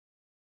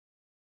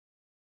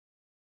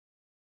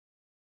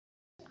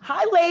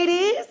Hi,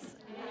 ladies.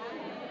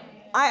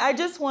 I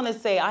just want to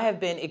say I have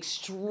been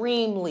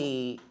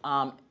extremely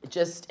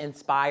just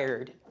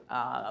inspired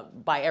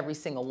by every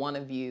single one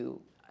of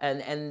you.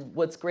 And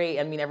what's great,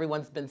 I mean,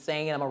 everyone's been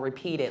saying it, I'm gonna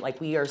repeat it,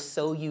 like we are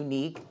so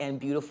unique and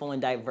beautiful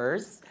and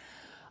diverse.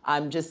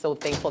 I'm just so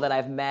thankful that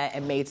I've met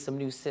and made some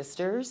new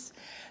sisters.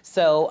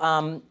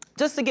 So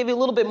just to give you a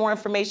little bit more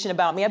information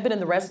about me, I've been in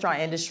the restaurant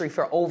industry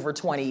for over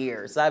 20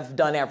 years. I've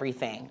done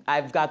everything.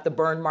 I've got the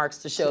burn marks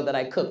to show that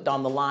I cooked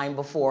on the line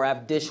before.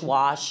 I've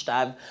dishwashed.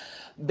 I've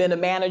been a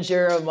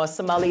manager, I'm a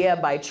sommelier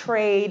by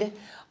trade.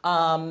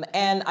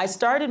 And I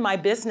started my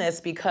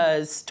business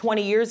because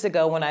 20 years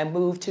ago when I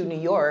moved to New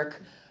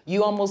York,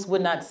 you almost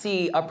would not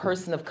see a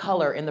person of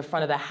color in the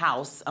front of the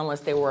house unless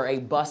they were a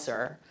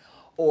busser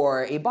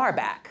or a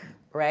barback,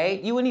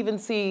 right? You wouldn't even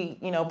see,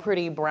 you know,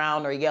 pretty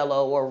brown or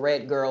yellow or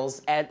red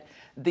girls at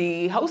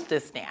the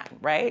hostess stand,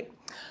 right?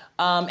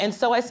 And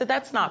so I said,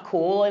 that's not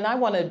cool, and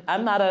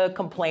I'm not a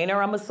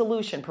complainer, I'm a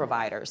solution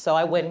provider. So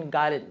I went and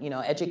got it, you know,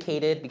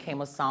 educated,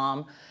 became a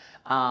somm,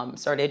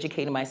 started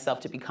educating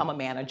myself to become a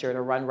manager,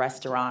 to run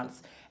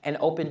restaurants, and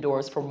open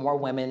doors for more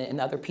women and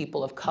other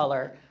people of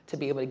color to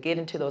be able to get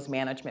into those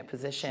management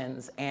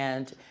positions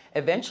and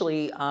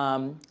eventually,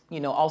 you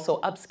know, also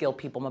upskill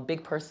people. I'm a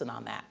big person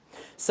on that.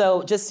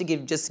 So just to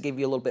give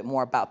you a little bit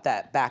more about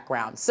that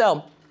background.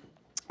 So,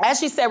 as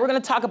she said, we're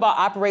gonna talk about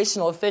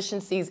operational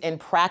efficiencies in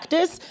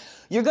practice.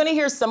 You're gonna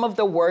hear some of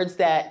the words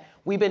that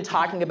we've been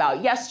talking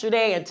about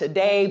yesterday and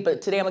today, but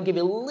today I'm gonna give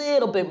you a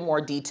little bit more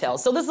detail.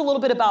 So this is a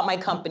little bit about my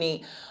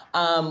company.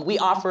 We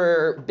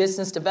offer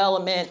business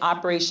development,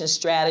 operations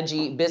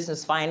strategy,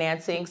 business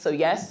financing. So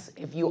yes,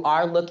 if you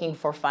are looking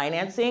for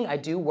financing, I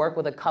do work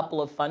with a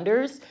couple of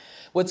funders.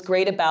 What's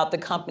great about the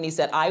companies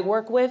that I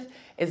work with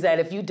is that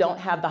if you don't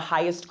have the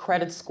highest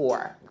credit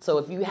score, so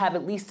if you have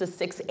at least a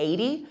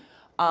 680,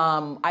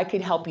 I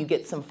could help you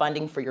get some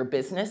funding for your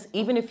business.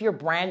 Even if you're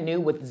brand new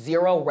with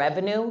zero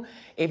revenue,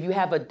 if you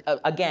have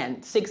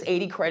again,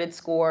 680 credit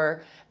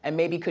score and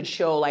maybe could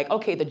show like,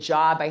 okay, the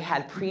job I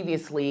had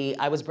previously,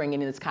 I was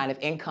bringing in this kind of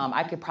income,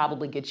 I could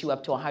probably get you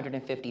up to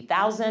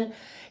 150,000.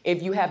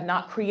 If you have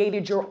not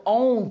created your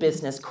own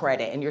business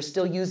credit and you're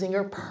still using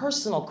your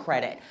personal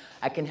credit,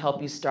 I can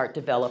help you start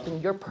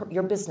developing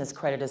your business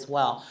credit as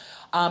well.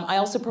 I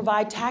also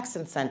provide tax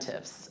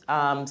incentives.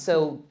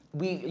 So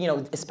we, you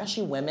know,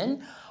 especially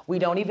women, we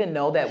don't even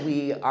know that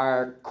we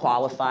are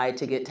qualified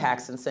to get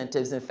tax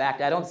incentives. In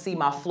fact, I don't see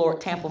my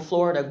Tampa,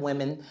 Florida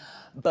women,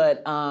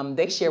 but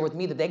they share with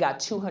me that they got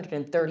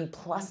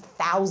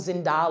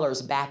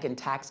 $230,000+ back in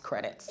tax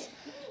credits.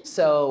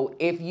 So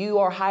if you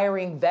are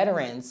hiring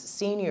veterans,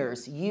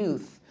 seniors,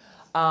 youth,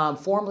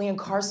 formerly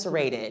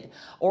incarcerated,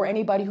 or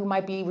anybody who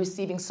might be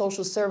receiving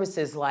social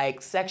services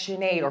like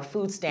Section 8 or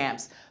food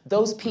stamps,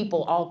 those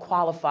people all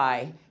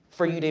qualify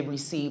for you to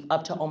receive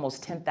up to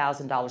almost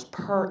 $10,000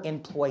 per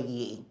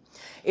employee.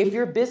 If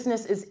your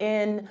business is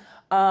in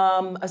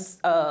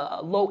a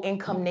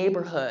low-income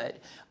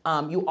neighborhood,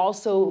 you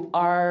also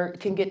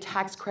can get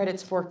tax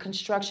credits for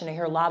construction. I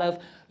hear a lot of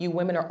you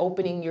women are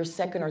opening your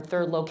second or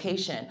third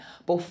location.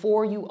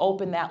 Before you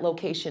open that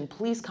location,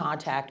 please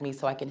contact me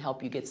so I can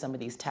help you get some of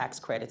these tax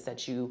credits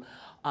that you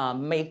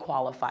may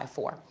qualify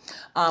for.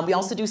 We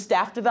also do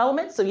staff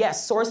development. So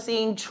yes,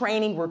 sourcing,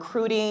 training,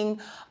 recruiting,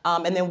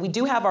 and then we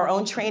do have our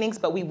own trainings,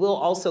 but we will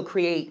also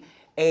create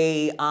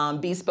a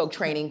bespoke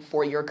training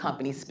for your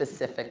company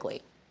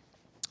specifically.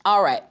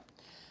 All right.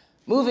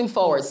 Moving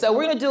forward, so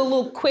we're gonna do a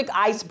little quick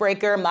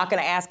icebreaker. I'm not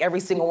gonna ask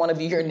every single one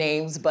of you your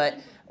names, but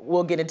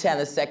we'll get into that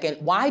in a second.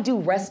 Why do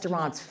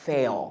restaurants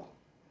fail,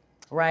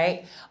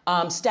 right?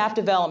 Staff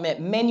development,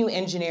 menu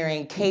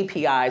engineering,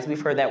 KPIs, we've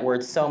heard that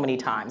word so many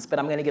times, but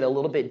I'm gonna get a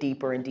little bit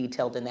deeper and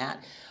detailed in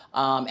that,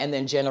 and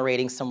then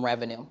generating some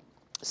revenue.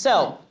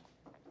 So,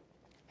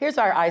 here's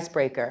our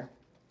icebreaker.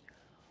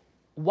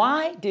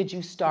 Why did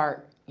you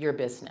start your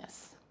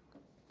business?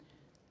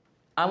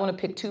 I wanna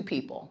pick two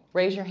people.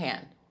 Raise your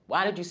hand.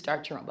 Why did you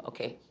start your own?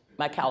 Okay,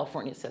 my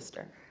California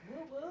sister.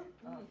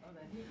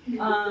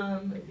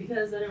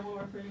 Because I didn't want to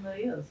work for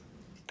anybody else.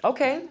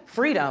 Okay,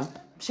 freedom.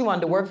 She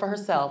wanted to work for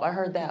herself. I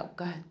heard that.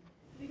 Go ahead.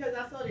 Because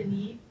I saw the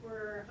need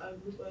for a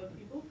group of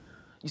people.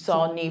 You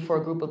saw a need for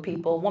a group of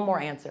people. One more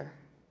answer.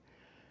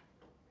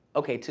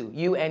 Okay, two.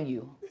 You and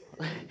you.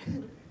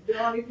 The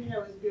only thing I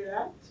was good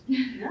at.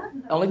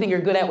 The only thing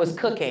you're good at was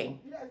cooking.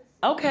 Yes.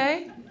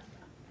 Okay.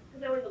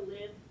 Because I were to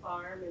live,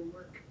 farm, and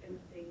work in the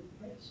same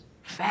place.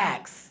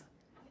 Facts.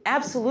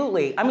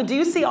 Absolutely. I mean, do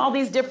you see all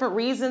these different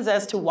reasons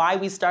as to why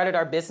we started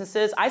our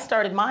businesses? I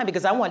started mine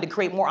because I wanted to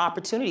create more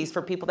opportunities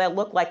for people that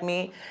look like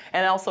me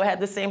and also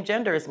had the same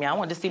gender as me. I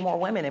wanted to see more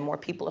women and more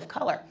people of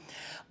color.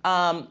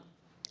 And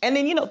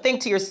then, you know, think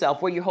to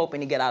yourself what you're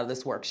hoping to get out of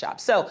this workshop.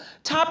 So,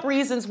 top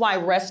reasons why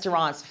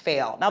restaurants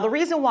fail. Now, the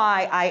reason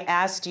why I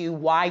asked you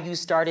why you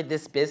started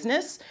this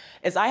business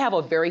is I have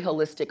a very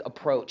holistic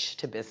approach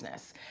to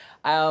business.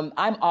 I'm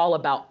all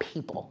about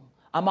people.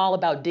 I'm all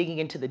about digging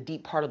into the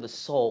deep part of the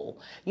soul.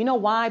 You know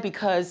why?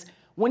 Because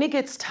when it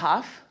gets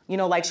tough, you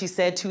know, like she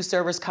said, 2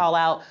 servers call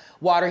out,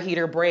 water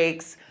heater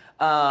breaks,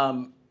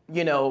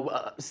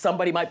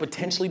 somebody might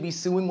potentially be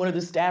suing one of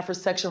the staff for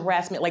sexual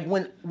harassment. Like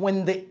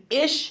when the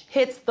ish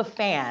hits the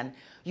fan,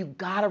 you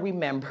gotta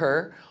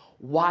remember,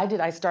 why did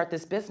I start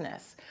this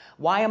business?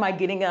 Why am I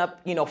getting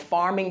up,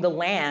 farming the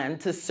land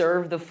to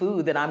serve the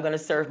food that I'm gonna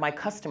serve my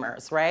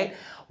customers, right?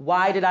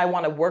 Why did I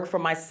wanna work for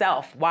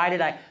myself?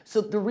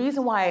 So the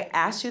reason why I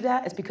asked you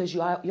that is because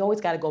you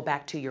always gotta go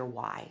back to your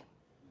why.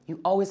 You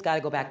always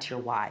gotta go back to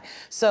your why.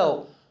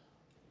 So,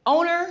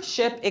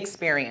 ownership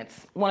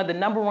experience, one of the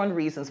 #1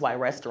 reasons why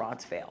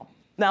restaurants fail.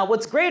 Now,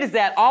 what's great is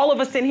that all of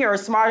us in here are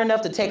smart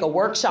enough to take a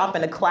workshop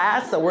and a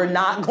class, so we're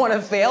not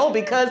gonna fail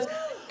because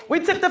we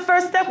took the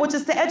first step, which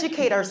is to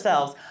educate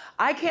ourselves.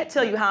 I can't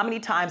tell you how many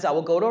times I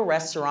will go to a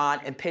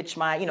restaurant and pitch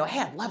my, hey,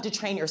 I'd love to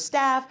train your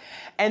staff.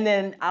 And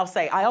then I'll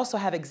say, I also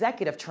have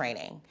executive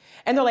training.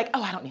 And they're like,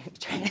 oh, I don't need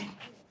training.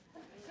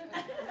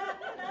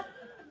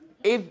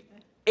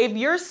 If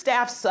your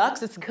staff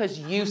sucks, it's because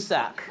you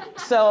suck.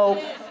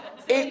 So,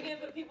 if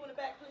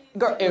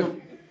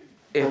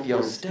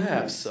your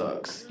staff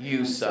sucks,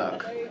 you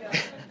suck.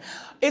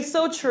 It's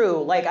so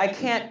true. Like I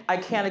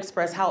can't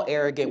express how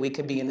arrogant we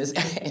could be in this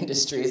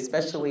industry,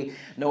 especially,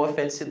 no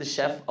offense to the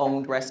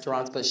chef-owned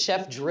restaurants, but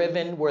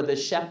chef-driven, where the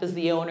chef is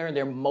the owner and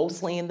they're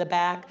mostly in the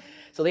back.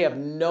 So they have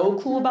no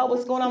clue about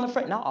what's going on in the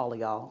front. Not all of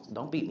y'all,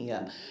 don't beat me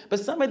up.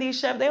 But some of these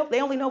chefs,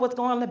 they only know what's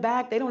going on in the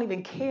back. They don't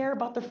even care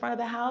about the front of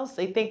the house.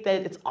 They think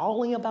that it's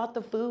only about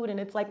the food, and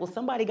it's like, well,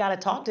 somebody gotta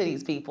talk to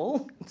these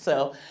people.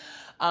 So,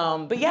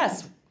 but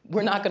yes,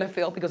 we're not gonna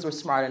fail because we're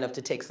smart enough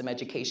to take some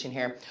education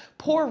here.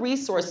 Poor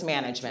resource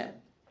management.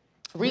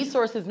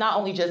 Resources, not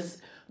only just,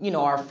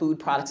 our food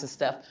products and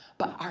stuff,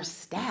 but our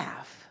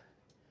staff.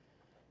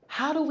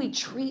 How do we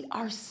treat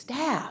our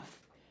staff?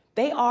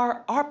 They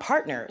are our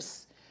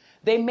partners.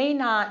 They may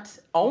not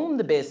own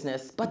the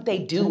business, but they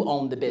do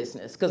own the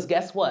business. Because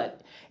guess what?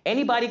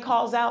 Anybody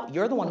calls out,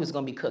 you're the one who's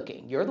gonna be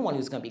cooking. You're the one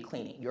who's gonna be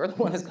cleaning. You're the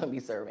one who's gonna be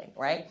serving,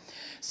 right?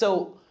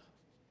 So,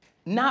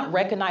 not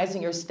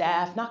recognizing your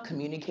staff, not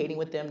communicating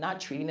with them, not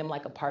treating them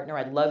like a partner.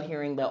 I love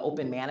hearing the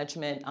open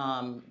management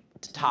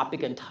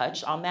topic and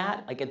touch on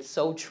that. Like, it's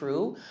so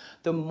true.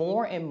 The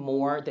more and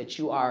more that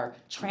you are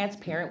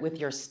transparent with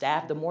your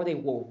staff, the more they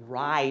will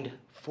ride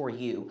for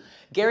you.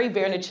 Gary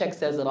Vaynerchuk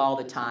says it all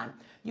the time.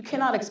 You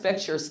cannot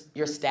expect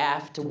your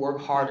staff to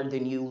work harder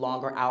than you,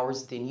 longer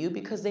hours than you,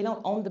 because they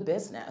don't own the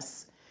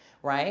business,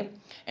 right?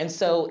 And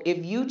so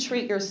if you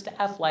treat your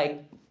staff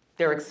like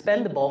they're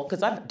expendable,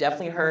 because I've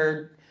definitely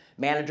heard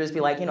managers be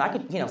like, I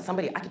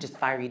could just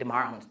fire you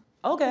tomorrow.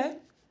 Okay.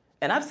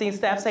 And I've seen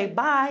staff say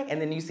bye, and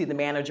then you see the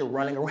manager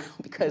running around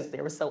because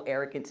they were so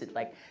arrogant to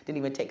didn't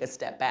even take a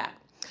step back.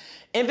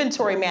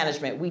 Inventory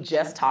management, we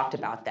just talked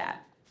about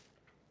that,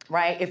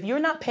 right? If you're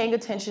not paying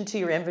attention to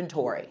your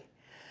inventory,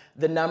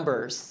 the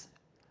numbers,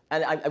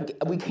 and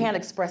we can't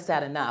express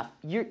that enough,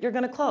 you're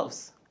gonna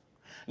close.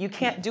 You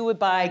can't do it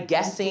by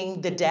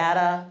guessing the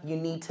data. You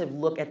need to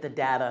look at the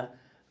data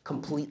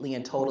completely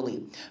and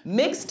totally.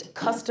 Mixed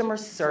customer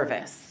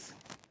service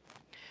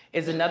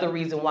is another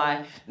reason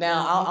why.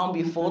 Now, I'll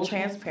be full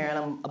transparent.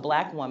 I'm a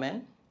Black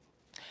woman,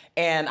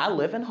 and I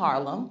live in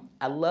Harlem.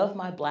 I love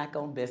my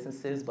Black-owned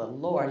businesses, but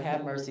Lord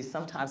have mercy,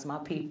 sometimes my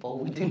people,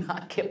 we do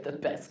not give the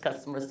best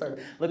customer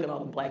service. Look at all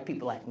the Black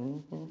people like,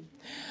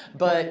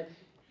 But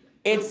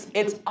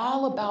it's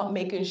all about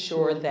making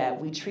sure that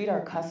we treat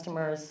our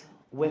customers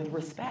with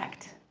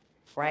respect,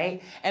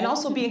 right? And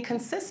also being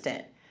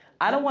consistent.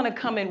 I don't want to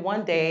come in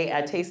one day,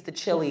 I taste the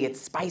chili, it's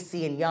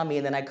spicy and yummy,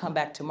 and then I come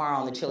back tomorrow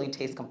and the chili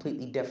tastes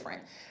completely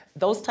different.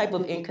 Those type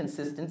of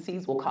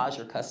inconsistencies will cause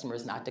your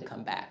customers not to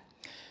come back.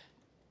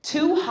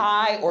 Too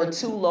high or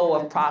too low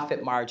of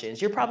profit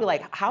margins. You're probably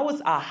like, how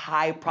is a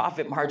high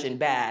profit margin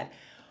bad?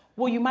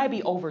 Well, you might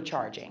be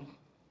overcharging,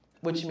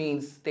 which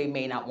means they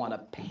may not want to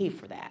pay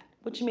for that,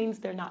 which means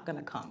they're not going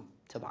to come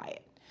to buy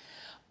it.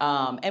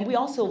 And we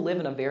also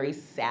live in a very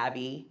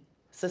savvy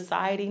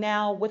society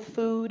now with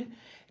food.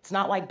 It's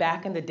not like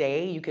back in the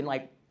day, you can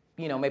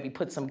maybe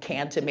put some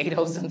canned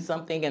tomatoes in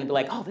something and be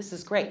like, oh, this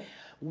is great.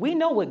 We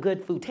know what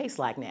good food tastes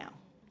like now.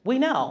 We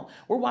know.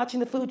 We're watching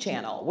the Food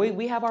Channel.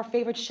 We have our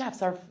favorite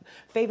chefs, our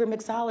favorite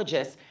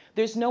mixologists.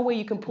 There's no way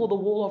you can pull the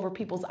wool over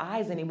people's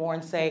eyes anymore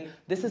and say,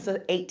 this is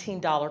an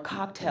 $18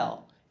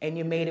 cocktail and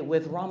you made it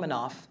with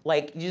Romanoff.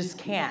 Like, you just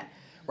can't,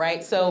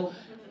 right? So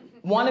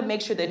want to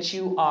make sure that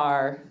you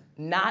are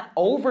not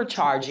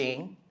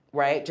overcharging,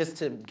 right, just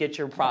to get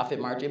your profit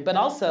margin, but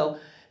also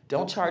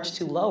don't charge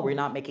too low where you're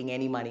not making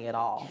any money at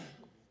all.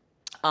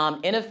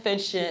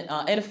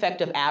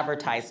 Ineffective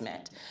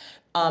advertisement.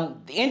 The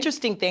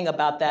interesting thing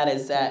about that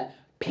is that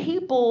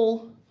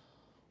people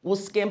will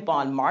skimp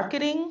on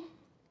marketing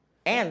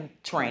and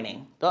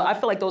training. I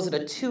feel like those are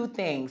the two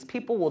things.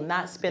 People will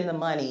not spend the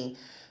money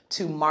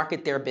to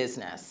market their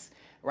business,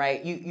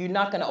 right? You're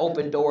not gonna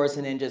open doors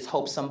and then just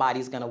hope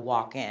somebody's gonna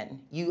walk in.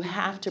 You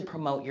have to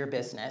promote your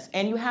business,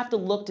 and you have to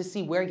look to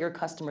see where your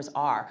customers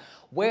are.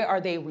 Where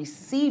are they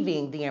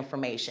receiving the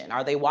information?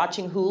 Are they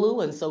watching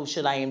Hulu, and so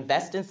should I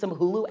invest in some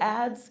Hulu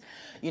ads?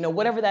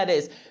 Whatever that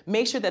is,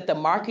 make sure that the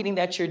marketing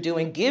that you're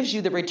doing gives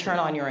you the return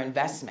on your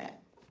investment.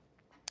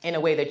 in a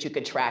way that you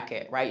could track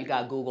it, right? You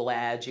got Google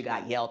Ads, you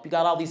got Yelp, you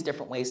got all these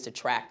different ways to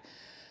track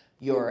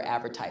your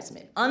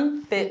advertisement.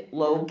 Unfit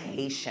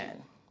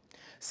location.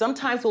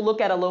 Sometimes we'll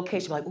look at a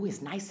location like, oh,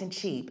 it's nice and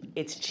cheap.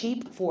 It's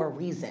cheap for a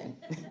reason,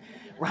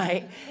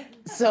 right?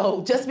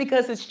 So just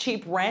because it's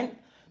cheap rent,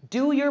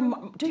 do your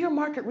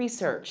market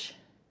research.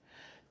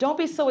 Don't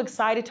be so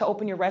excited to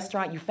open your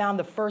restaurant. You found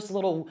the first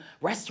little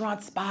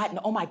restaurant spot and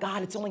oh my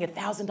God, it's only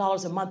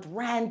 $1,000 a month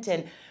rent.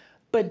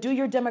 But do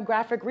your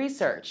demographic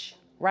research,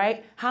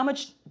 right? How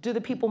much do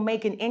the people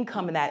make in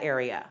income in that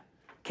area?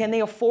 Can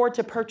they afford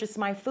to purchase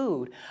my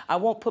food? I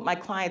won't put my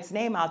client's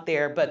name out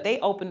there, but they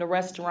opened a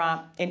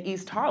restaurant in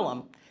East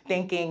Harlem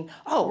thinking,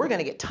 oh, we're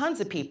gonna get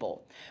tons of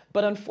people.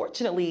 But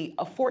unfortunately,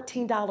 a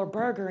 $14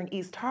 burger in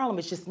East Harlem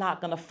is just not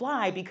gonna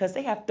fly because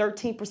they have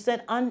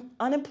 13%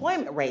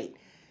 unemployment rate.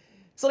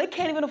 So they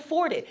can't even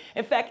afford it.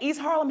 In fact, East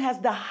Harlem has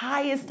the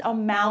highest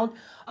amount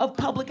of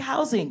public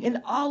housing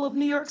in all of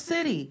New York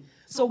City.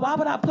 So why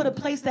would I put a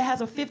place that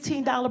has a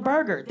 $15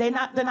 burger? They're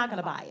not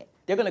gonna buy it.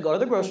 They're gonna go to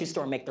the grocery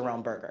store and make their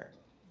own burger,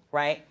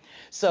 right?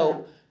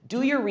 So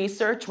do your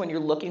research when you're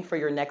looking for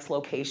your next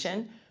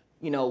location.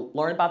 You know,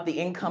 learn about the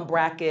income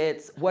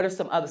brackets. What are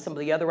some of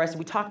the other restaurants?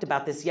 We talked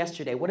about this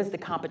yesterday. What is the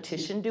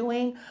competition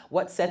doing?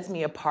 What sets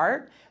me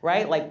apart,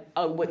 right? Like,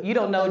 what you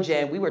don't know,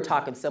 Jen, we were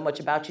talking so much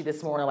about you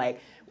this morning, like,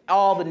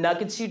 all the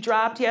nuggets you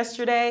dropped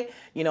yesterday,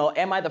 you know,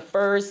 am I the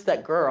first?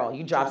 That girl,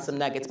 you dropped some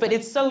nuggets. But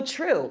it's so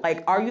true.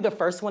 Like, are you the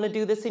first one to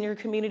do this in your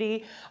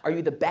community? Are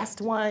you the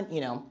best one?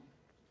 You know,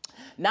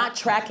 not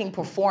tracking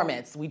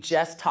performance, we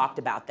just talked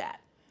about that.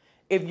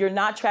 If you're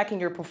not tracking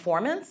your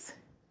performance,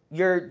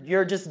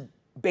 you're just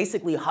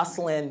basically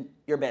hustling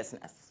your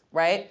business,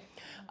 right?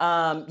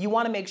 You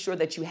want to make sure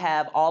that you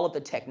have all of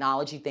the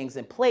technology things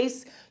in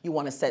place. You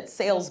want to set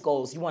sales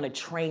goals. You want to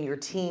train your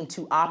team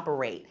to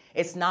operate.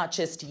 It's not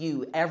just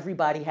you.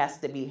 Everybody has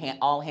to be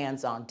all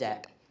hands on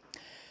deck.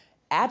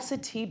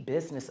 Absentee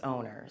business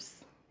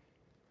owners.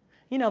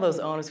 You know those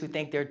owners who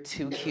think they're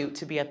too cute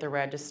to be at the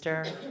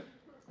register?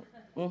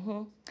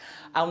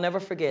 I'll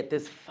never forget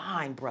this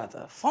fine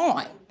brother,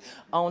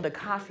 owned a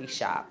coffee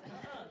shop.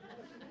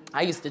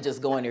 I used to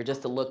just go in there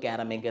just to look at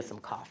him and get some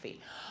coffee.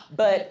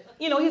 But,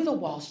 you know, he's a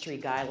Wall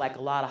Street guy, like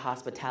a lot of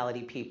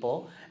hospitality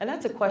people. And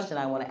that's a question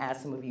I want to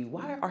ask some of you.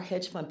 Why are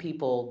hedge fund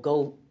people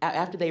go,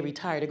 after they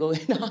retire, to go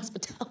into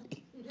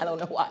hospitality? I don't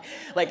know why.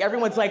 Like,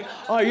 everyone's like,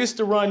 oh, I used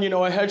to run, you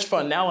know, a hedge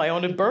fund. Now I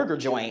own a burger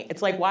joint.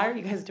 It's like, why are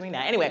you guys doing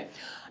that? Anyway,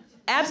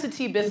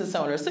 absentee business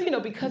owner. So, you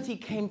know, because he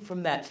came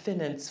from that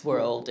finance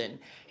world and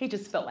he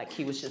just felt like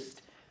he was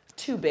just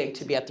too big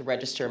to be at the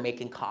register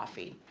making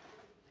coffee.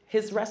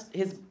 His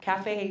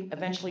cafe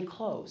eventually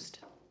closed.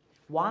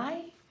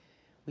 Why?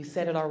 We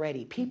said it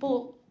already.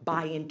 People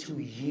buy into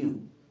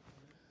you.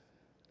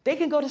 They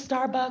can go to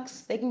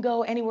Starbucks. They can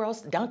go anywhere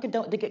else, Dunkin'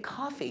 Donuts, to get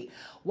coffee.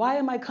 Why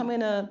am I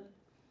coming to,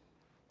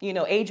 you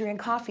know, Adriane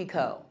Coffee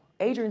Co.?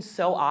 Adriane's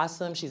so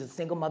awesome. She's a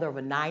single mother of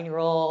a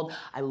 9-year-old.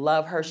 I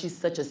love her. She's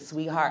such a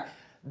sweetheart.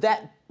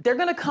 That they're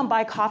gonna come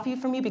buy coffee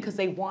from you because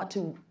they want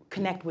to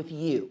connect with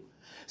you.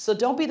 So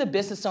don't be the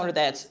business owner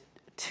that's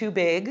too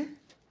big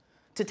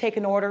to take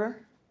an order.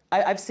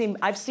 I've seen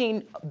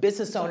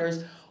business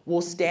owners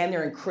will stand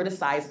there and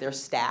criticize their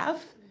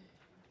staff,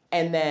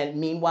 and then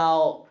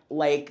meanwhile,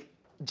 like,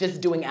 just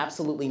doing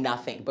absolutely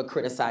nothing but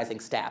criticizing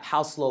staff,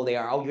 how slow they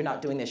are. Oh, you're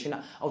not doing this, you're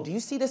not. Oh, do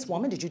you see this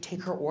woman? Did you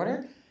take her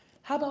order?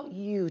 How about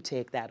you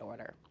take that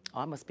order?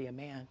 Oh, I must be a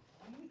man.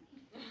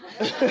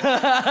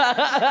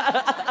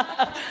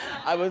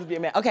 I must be a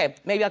man. Okay,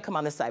 maybe I'll come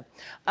on this side.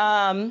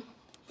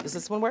 Does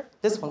this one work?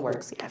 This one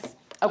works, yes.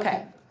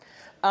 Okay.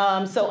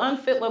 So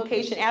unfit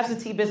location,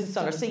 absentee business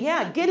owner. So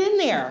yeah, get in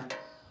there.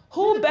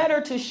 Who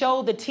better to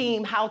show the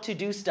team how to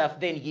do stuff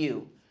than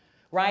you,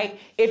 right?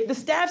 If the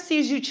staff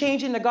sees you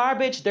changing the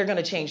garbage, they're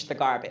gonna change the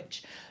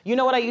garbage. You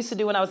know what I used to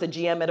do when I was a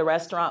GM at a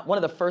restaurant? One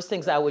of the first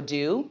things I would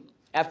do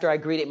after I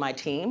greeted my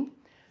team,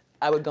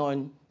 I would go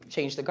and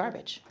change the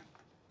garbage.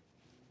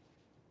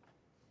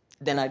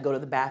 Then I'd go to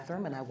the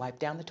bathroom and I'd wipe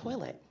down the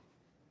toilet.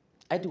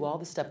 I'd do all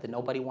the stuff that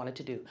nobody wanted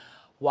to do.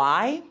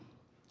 Why?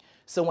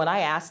 So when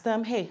I asked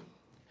them, hey,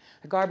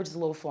 the garbage is a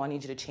little full, I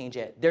need you to change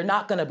it. They're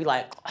not gonna be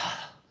like,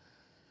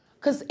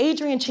 because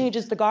Adriane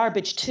changes the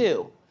garbage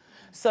too.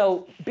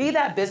 So be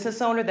that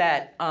business owner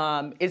that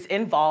is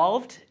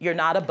involved. You're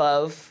not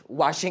above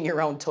washing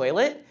your own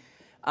toilet.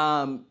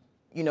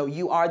 You know,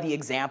 you are the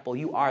example,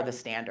 you are the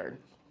standard.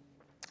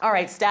 All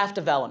right, staff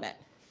development.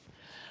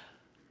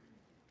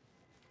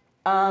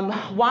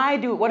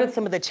 What are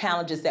some of the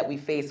challenges that we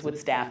face with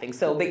staffing?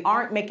 So they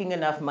aren't making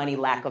enough money,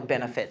 lack of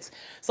benefits.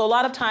 So a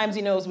lot of times,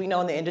 you know, as we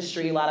know in the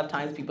industry, a lot of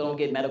times people don't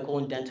get medical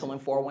and dental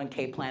and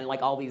 401k plan,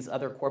 like all these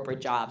other corporate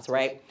jobs,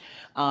 right?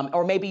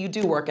 Or maybe you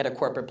do work at a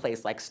corporate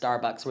place like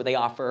Starbucks where they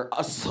offer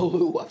a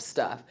slew of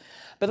stuff.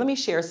 But let me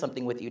share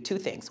something with you, 2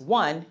 things.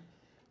 One,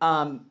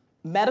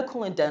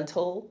 medical and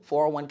dental,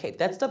 401k,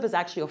 that stuff is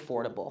actually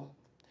affordable.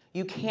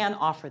 You can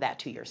offer that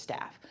to your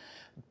staff.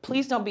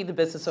 please don't be the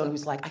business owner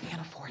who's like, I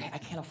can't afford it, I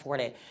can't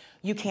afford it.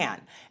 You can.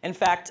 In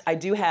fact, I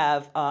do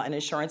have an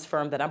insurance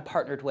firm that I'm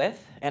partnered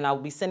with, and I'll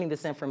be sending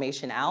this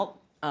information out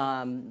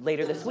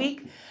later this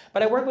week.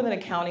 But I work with an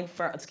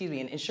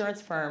an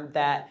insurance firm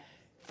that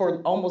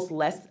for a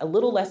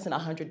little less than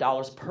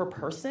 $100 per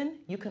person,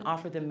 you can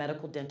offer them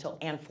medical, dental,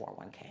 and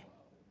 401k.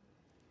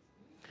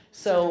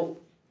 So,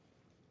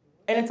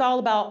 and it's all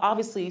about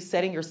obviously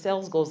setting your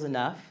sales goals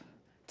enough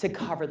to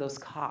cover those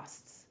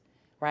costs,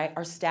 right?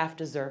 Our staff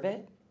deserve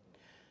it.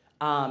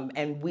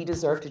 And we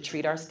deserve to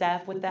treat our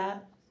staff with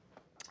that.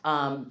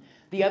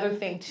 The other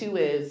thing too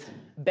is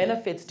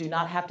benefits do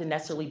not have to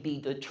necessarily be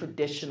the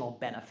traditional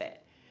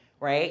benefit,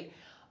 right?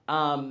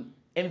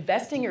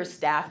 Investing your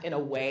staff in a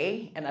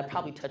way, and I'll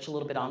probably touch a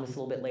little bit on this a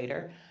little bit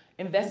later,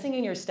 investing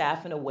in your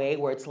staff in a way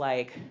where it's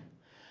like,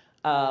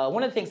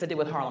 one of the things I did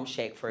with Harlem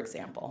Shake, for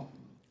example,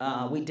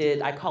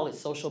 I call it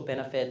social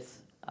benefits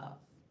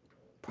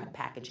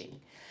packaging.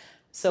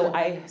 So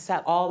I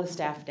sat all the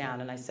staff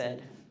down and I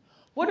said,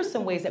 what are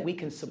some ways that we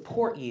can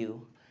support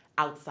you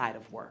outside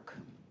of work?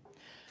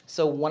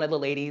 So one of the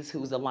ladies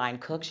who's a line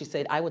cook, she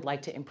said, I would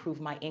like to improve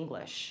my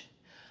English.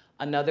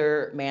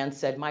 Another man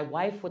said, my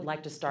wife would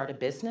like to start a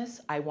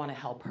business. I want to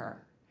help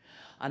her.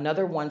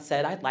 Another one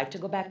said, I'd like to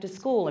go back to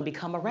school and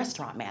become a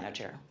restaurant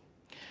manager.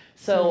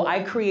 So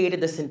I created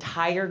this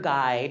entire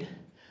guide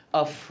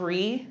of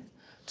free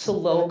to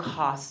low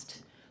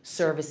cost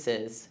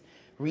services,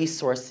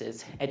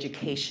 resources,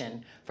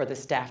 education for the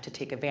staff to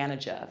take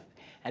advantage of.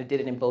 I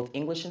did it in both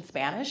English and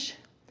Spanish,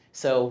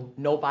 so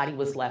nobody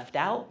was left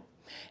out.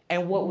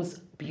 And what was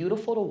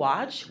beautiful to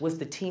watch was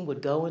the team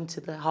would go into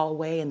the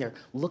hallway and they're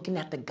looking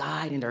at the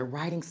guide and they're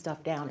writing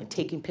stuff down and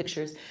taking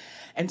pictures.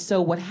 And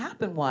so what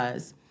happened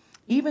was,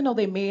 even though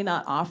they may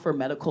not offer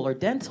medical or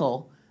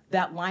dental,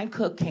 that line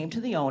cook came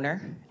to the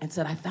owner and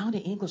said, I found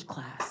an English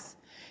class.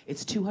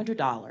 It's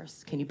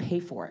 $200. Can you pay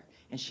for it?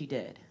 And she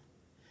did.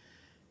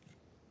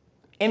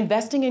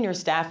 Investing in your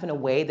staff in a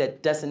way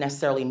that doesn't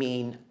necessarily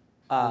mean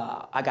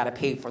I got to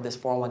pay for this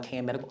 401k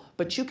and medical,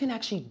 but you can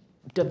actually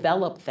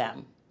develop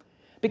them.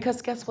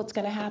 Because guess what's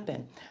going to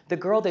happen? The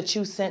girl that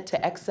you sent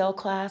to Excel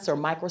class or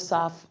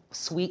Microsoft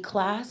Suite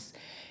class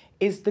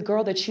is the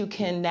girl that you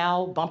can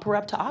now bump her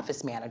up to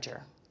office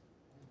manager,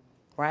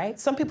 right?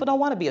 Some people don't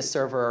want to be a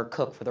server or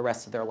cook for the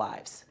rest of their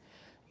lives,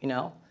 you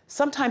know?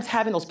 Sometimes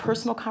having those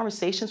personal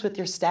conversations with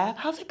your staff,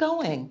 how's it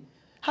going?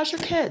 How's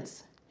your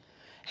kids?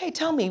 Hey,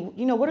 tell me,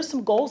 you know, what are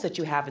some goals that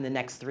you have in the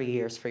next 3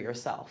 years for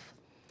yourself?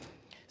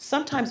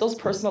 Sometimes those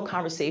personal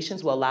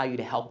conversations will allow you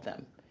to help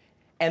them.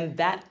 And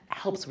that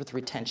helps with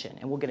retention,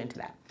 and we'll get into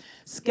that.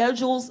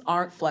 Schedules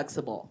aren't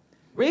flexible.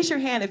 Raise your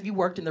hand if you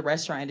worked in the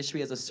restaurant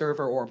industry as a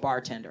server or a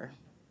bartender.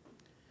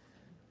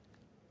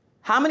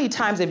 How many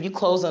times have you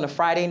closed on a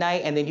Friday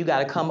night and then you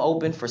gotta come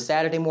open for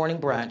Saturday morning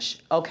brunch?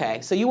 Okay,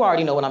 so you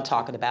already know what I'm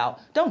talking about.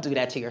 Don't do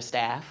that to your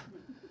staff.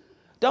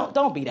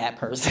 Don't be that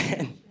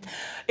person.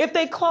 If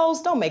they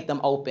close, don't make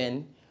them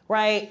open,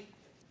 right?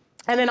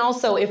 And then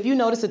also, if you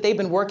notice that they've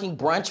been working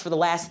brunch for the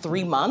last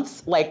 3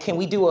 months, like, can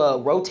we do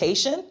a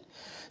rotation?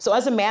 So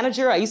as a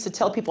manager, I used to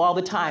tell people all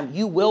the time,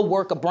 you will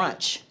work a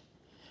brunch.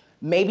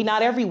 Maybe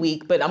not every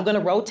week, but I'm gonna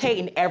rotate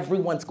and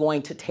everyone's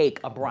going to take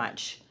a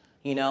brunch,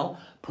 you know?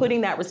 Putting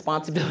that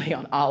responsibility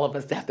on all of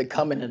us to have to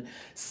come in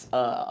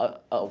a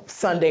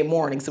Sunday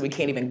morning so we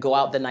can't even go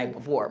out the night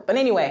before. But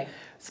anyway,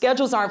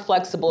 schedules aren't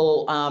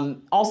flexible.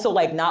 Also,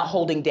 like, not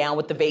holding down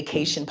with the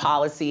vacation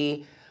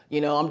policy.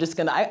 You know,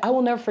 I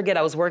will never forget,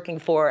 I was working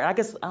for, I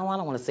guess, I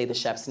don't want to say the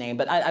chef's name,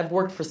 but I've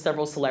worked for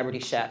several celebrity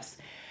chefs.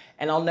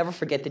 And I'll never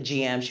forget the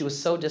GM. She was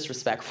so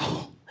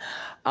disrespectful.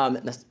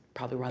 That's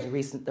probably why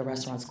the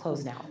restaurant's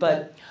closed now.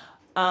 But,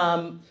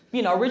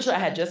 you know, originally I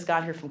had just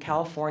got here from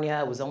California.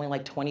 I was only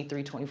like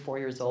 23, 24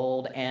 years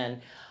old,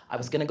 and I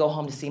was gonna go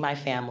home to see my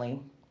family.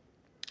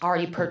 I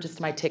already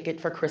purchased my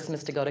ticket for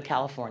Christmas to go to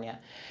California.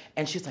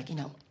 And she was like, you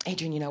know,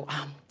 Adriane, you know,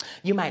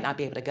 you might not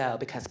be able to go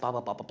because blah,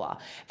 blah, blah, blah, blah.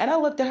 And I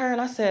looked at her and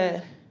I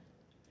said,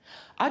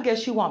 I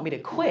guess you want me to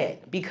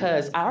quit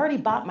because I already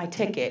bought my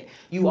ticket,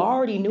 you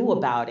already knew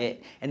about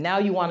it, and now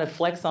you want to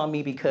flex on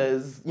me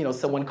because, you know,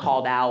 someone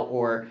called out,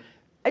 or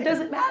it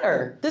doesn't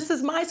matter. This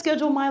is my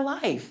schedule, my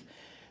life.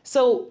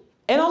 So,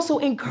 and also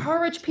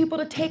encourage people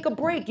to take a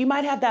break. You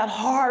might have that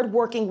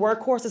hard-working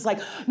workhorse. It's like,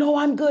 no,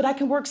 I'm good. I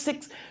can work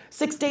six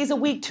days a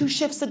week, 2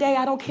 shifts a day.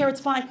 I don't care. It's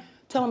fine.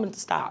 Tell them to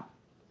stop.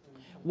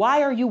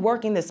 Why are you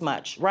working this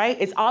much, right?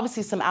 It's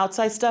obviously some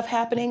outside stuff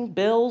happening,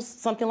 bills,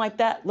 something like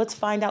that. Let's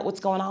find out what's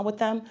going on with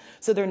them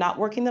so they're not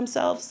working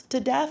themselves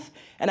to death.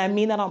 And I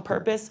mean that on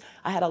purpose.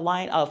 I had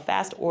a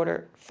fast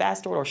order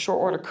or short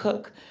order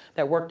cook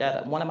that worked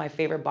at one of my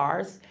favorite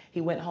bars.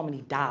 He went home and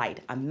he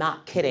died. I'm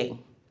not kidding.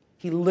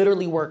 He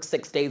literally worked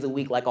 6 days a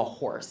week like a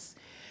horse.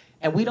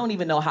 And we don't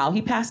even know how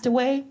he passed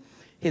away.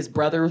 His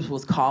brother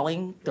was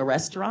calling the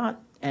restaurant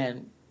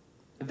and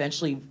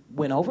eventually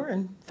went over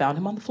and found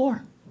him on the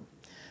floor.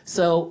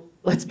 So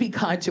let's be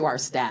kind to our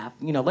staff.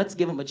 You know, let's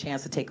give them a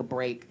chance to take a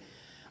break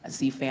and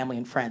see family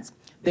and friends.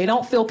 They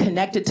don't feel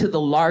connected to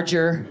the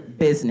larger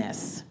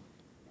business.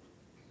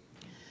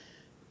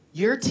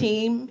 Your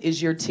team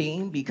is your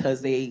team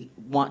because they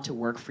want to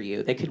work for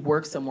you. They could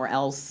work somewhere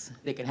else.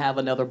 They could have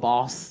another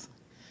boss.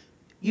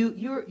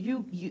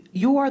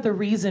 You are the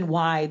reason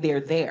why they're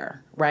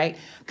there, right?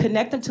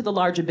 Connect them to the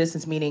larger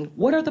business, meaning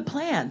what are the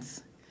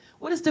plans?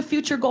 What is the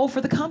future goal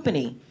for the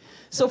company?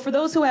 So for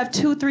those who have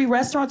 2, 3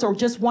 restaurants or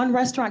just one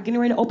restaurant getting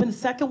ready to open the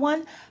second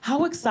one,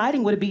 how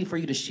exciting would it be for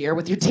you to share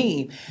with your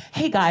team?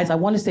 Hey guys, I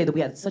want to say that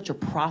we had such a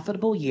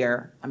profitable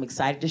year. I'm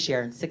excited to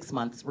share in 6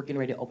 months, we're getting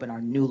ready to open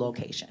our new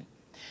location.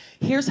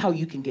 Here's how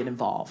you can get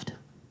involved.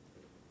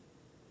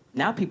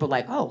 Now people are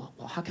like, oh,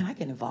 well, how can I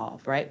get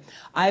involved, right?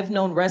 I've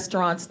known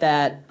restaurants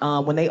that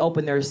when they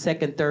opened their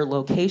second, third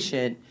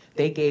location,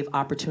 they gave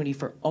opportunity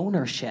for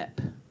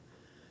ownership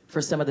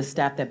for some of the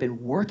staff that have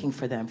been working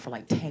for them for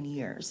like 10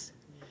 years.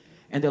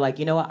 And they're like,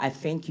 you know what, I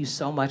thank you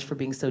so much for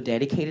being so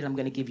dedicated. I'm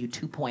gonna give you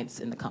 2 points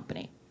in the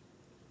company,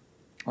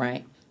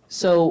 right?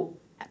 So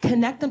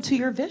connect them to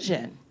your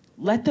vision.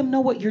 Let them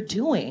know what you're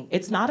doing.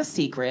 It's not a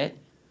secret,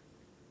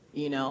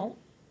 you know?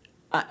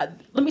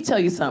 Let me tell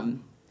you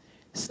something.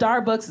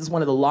 Starbucks is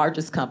one of the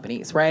largest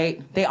companies,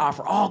 right? They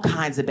offer all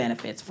kinds of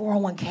benefits,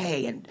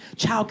 401k and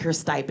childcare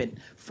stipend,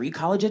 free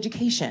college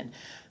education.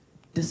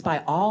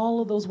 Despite all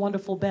of those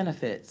wonderful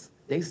benefits,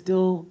 they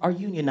still are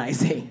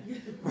unionizing,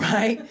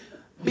 right?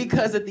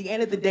 Because at the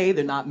end of the day,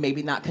 they're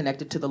maybe not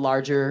connected to the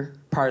larger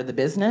part of the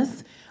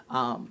business.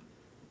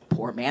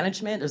 Poor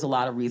management, there's a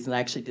lot of reasons. I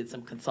actually did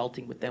some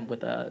consulting with them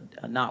with a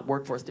not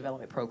workforce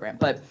development program.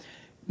 But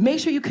make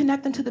sure you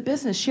connect them to the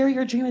business. Share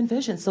your dream and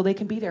vision so they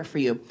can be there for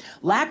you.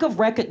 Lack of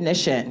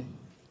recognition.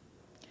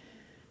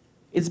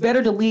 It's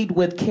better to lead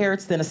with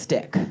carrots than a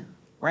stick,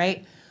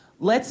 right?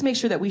 Let's make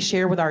sure that we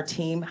share with our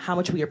team how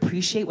much we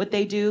appreciate what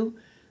they do.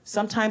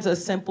 Sometimes a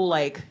simple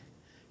like,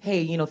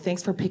 hey, you know,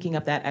 thanks for picking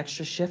up that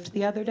extra shift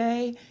the other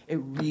day. It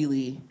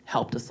really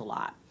helped us a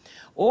lot.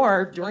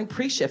 Or during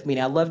pre-shift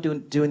meeting, I love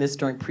doing this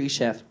during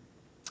pre-shift.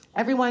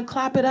 Everyone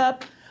clap it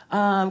up.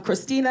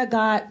 Christina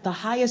got the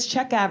highest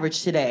check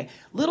average today.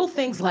 Little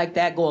things like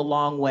that go a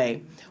long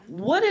way.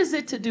 What is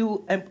it to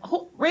do, and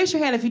raise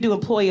your hand if you do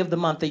Employee of the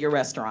Month at your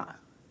restaurant.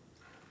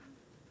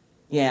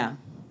 Yeah.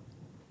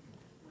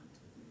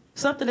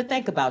 Something to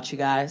think about, you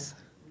guys.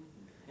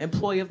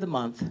 Employee of the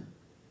Month.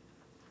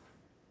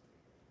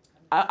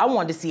 I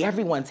wanted to see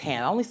everyone's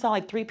hand. I only saw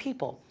like 3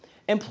 people.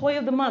 Employee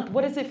of the Month,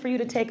 what is it for you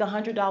to take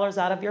 $100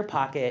 out of your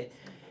pocket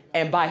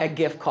and buy a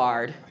gift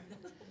card?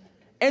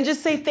 And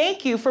just say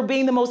thank you for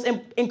being the most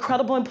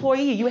incredible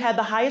employee. You had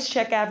the highest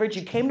check average,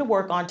 you came to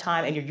work on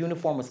time, and your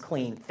uniform was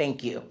clean.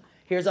 Thank you.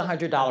 Here's a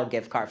 $100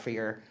 gift card for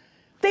your...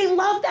 They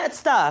love that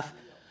stuff.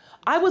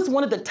 I was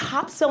one of the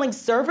top selling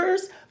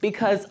servers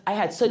because I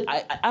had such...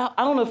 I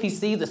don't know if you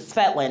see the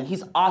Svetlin,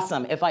 he's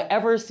awesome. If I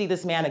ever see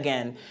this man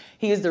again,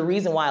 he is the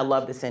reason why I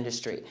love this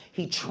industry.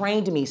 He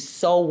trained me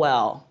so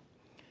well,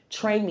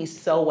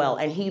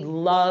 and he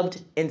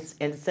loved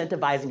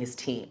incentivizing his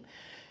team.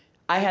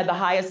 I had the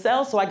highest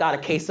sales, so I got a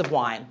case of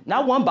wine.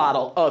 Not 1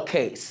 bottle, a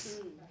case,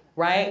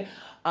 right?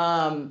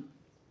 And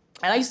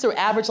I used to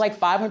average like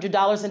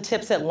 $500 in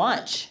tips at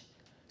lunch.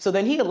 So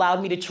then he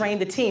allowed me to train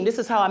the team. This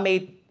is how I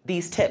made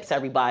these tips,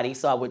 everybody.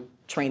 So I would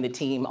train the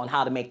team on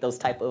how to make those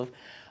type of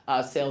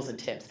sales and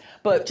tips.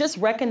 But just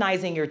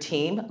recognizing your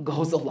team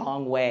goes a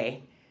long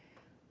way.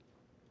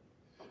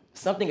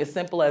 Something as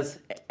simple as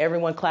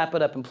everyone clap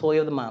it up, Employee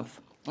of the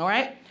Month, all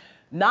right?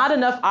 Not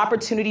enough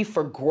opportunity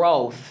for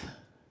growth.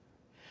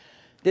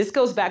 This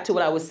goes back to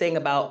what I was saying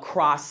about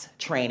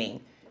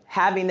cross-training.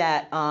 Having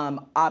that,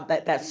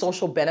 that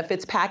social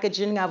benefits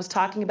packaging I was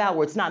talking about,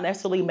 where it's not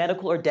necessarily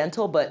medical or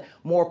dental, but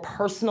more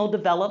personal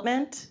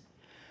development.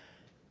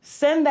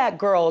 Send that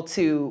girl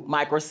to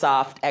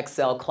Microsoft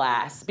Excel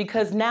class,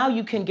 because now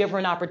you can give her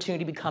an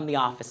opportunity to become the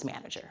office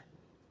manager,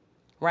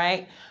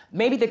 right?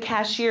 Maybe the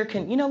cashier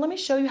can, you know, let me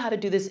show you how to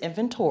do this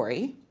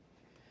inventory.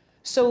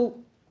 So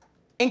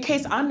in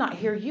case I'm not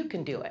here, you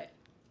can do it.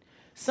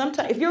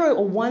 Sometimes, if you're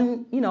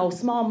a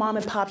small mom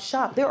and pop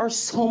shop, there are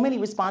so many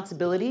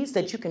responsibilities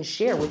that you can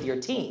share with your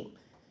team,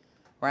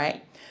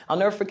 right? I'll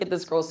never forget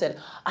this girl said,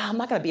 I'm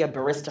not gonna be a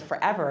barista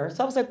forever.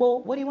 So I was like,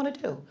 well, what do you wanna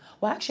do?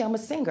 Well, actually, I'm a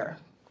singer.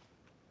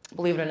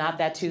 Believe it or not,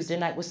 that Tuesday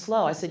night was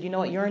slow. I said, you know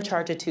what, you're in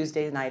charge of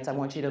Tuesday nights. I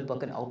want you to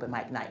book an open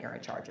mic night, you're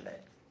in charge of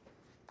it.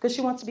 Because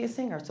she wants to be a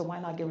singer, so why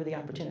not give her the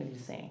opportunity to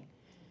sing?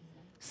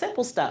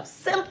 Simple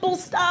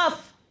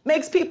stuff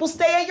makes people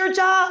stay at your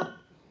job.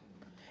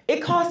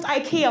 It cost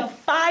IKEA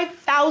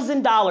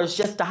 $5,000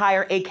 just to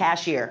hire a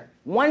cashier,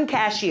 1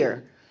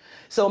 cashier.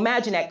 So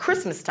imagine at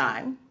Christmas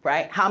time,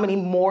 right, how many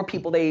more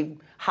people they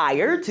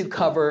hired to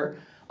cover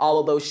all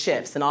of those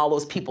shifts and all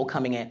those people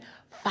coming in.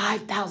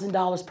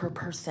 $5,000 per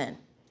person.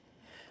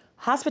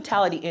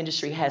 Hospitality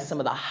industry has some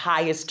of the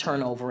highest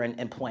turnover in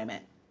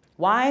employment.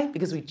 Why?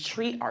 Because we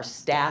treat our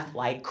staff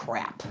like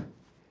crap.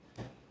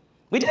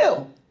 We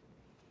do.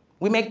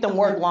 We make them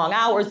work long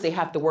hours. They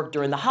have to work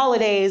during the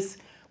holidays,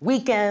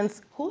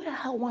 weekends. Who the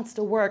hell wants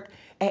to work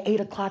at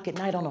 8 o'clock at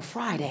night on a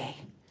Friday?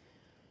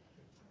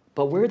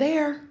 But we're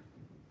there,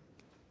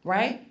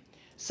 right?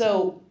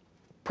 So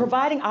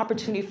providing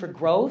opportunity for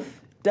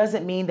growth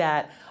doesn't mean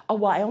that, oh,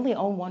 well, I only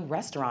own one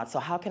restaurant, so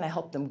how can I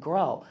help them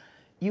grow?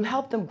 You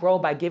help them grow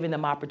by giving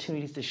them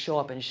opportunities to show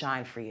up and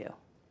shine for you,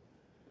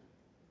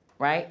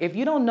 right? If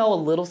you don't know a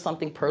little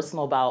something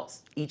personal about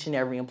each and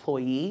every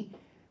employee,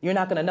 you're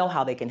not gonna know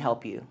how they can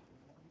help you,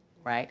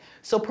 right?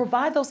 So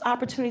provide those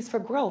opportunities for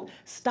growth.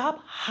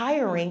 Stop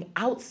hiring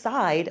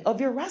outside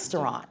of your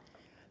restaurant.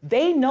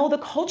 They know the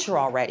culture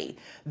already.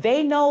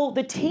 They know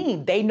the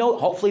team. They know,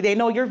 hopefully they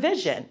know your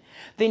vision.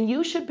 Then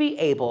you should be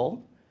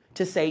able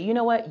to say, you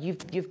know what,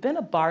 you've been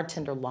a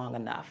bartender long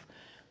enough.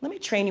 Let me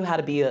train you how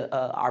to be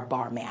our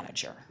bar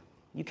manager.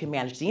 You can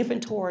manage the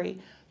inventory,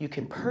 you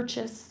can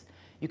purchase,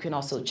 you can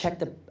also check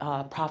the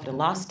profit and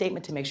loss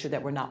statement to make sure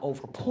that we're not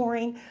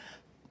overpouring.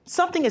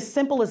 Something as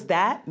simple as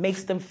that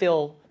makes them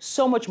feel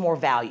so much more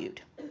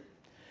valued.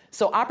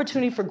 So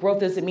opportunity for growth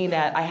doesn't mean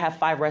that I have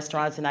 5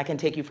 restaurants and I can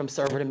take you from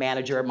server to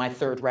manager at my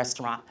 3rd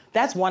restaurant.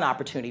 That's one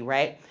opportunity,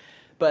 right?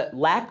 But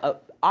lack of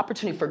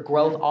opportunity for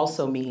growth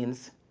also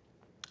means,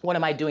 what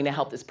am I doing to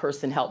help this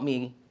person help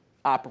me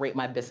operate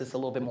my business a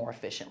little bit more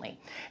efficiently?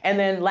 And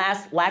then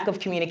last, lack of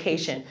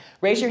communication.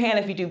 Raise your hand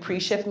if you do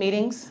pre-shift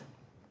meetings.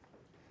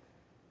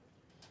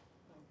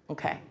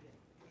 Okay.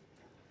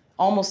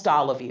 Almost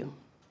all of you.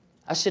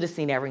 I should have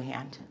seen every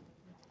hand.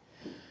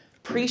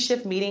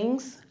 Pre-shift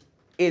meetings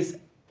is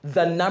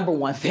the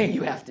 #1 thing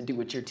you have to do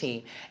with your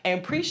team.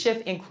 And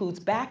pre-shift includes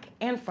back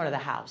and front of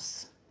the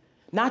house,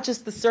 not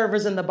just the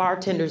servers and the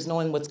bartenders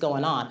knowing what's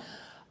going on.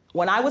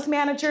 When I was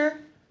manager,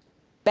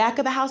 back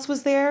of the house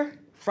was there,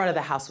 front of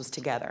the house was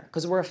together,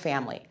 because we're a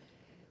family,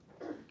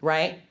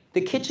 right?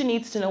 The kitchen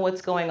needs to know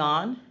what's going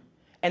on,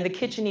 and the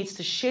kitchen needs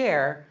to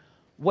share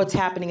what's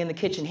happening in the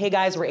kitchen. Hey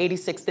guys, we're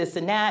 86 this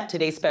and that.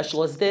 Today's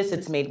special is this,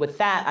 it's made with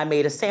that. I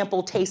made a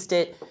sample, taste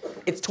it,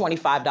 it's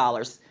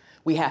 $25.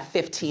 We have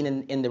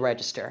 15 in the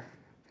register.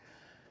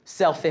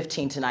 Sell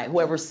 15 tonight.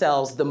 Whoever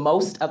sells the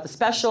most of the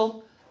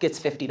special gets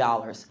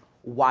 $50.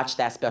 Watch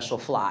that special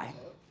fly.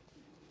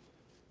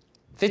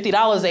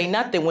 $50 ain't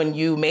nothing when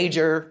you made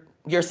your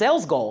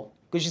sales goal,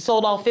 because you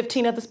sold all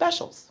 15 of the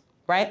specials,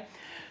 right?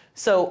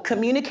 So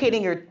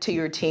communicating to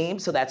your team,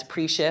 so that's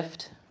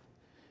pre-shift,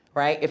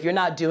 right? If you're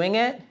not doing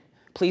it,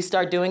 please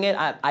start doing it.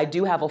 I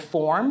do have a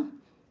form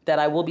that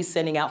I will be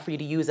sending out for you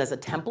to use as a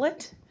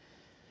template.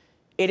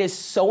 It is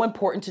so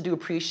important to do a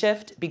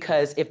pre-shift,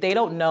 because if they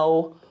don't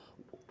know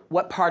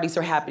what parties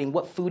are happening,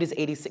 what food is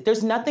 86,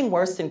 there's nothing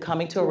worse than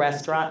coming to a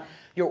restaurant,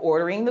 you're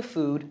ordering the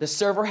food, the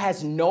server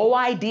has no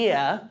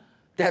idea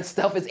that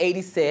stuff is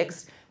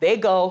 86. They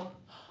go,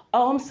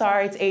 oh, I'm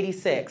sorry, it's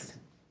 86.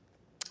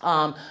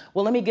 Well,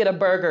 let me get a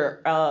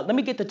burger. Let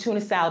me get the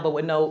tuna salad, but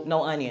with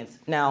no onions.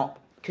 Now,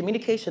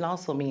 communication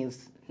also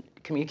means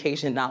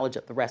communication knowledge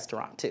of the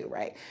restaurant too,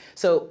 right?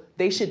 So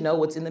they should know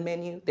what's in the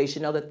menu. They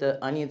should know that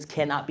the onions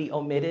cannot be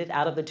omitted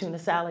out of the tuna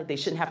salad. They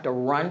shouldn't have to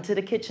run to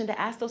the kitchen to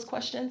ask those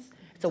questions.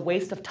 It's a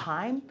waste of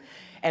time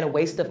and a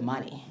waste of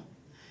money,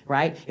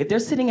 right? If they're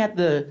sitting at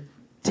the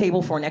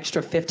table for an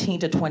extra 15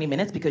 to 20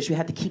 minutes because you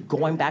have to keep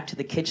going back to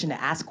the kitchen to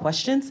ask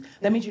questions,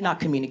 that means you're not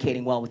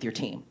communicating well with your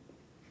team.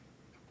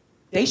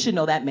 They should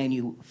know that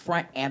menu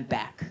front and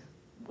back.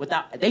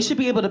 They should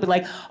be able to be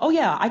like, oh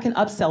yeah, I can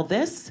upsell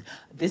this.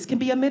 This can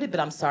be omitted, but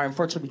I'm sorry,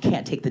 unfortunately, we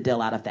can't take the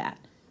dill out of that.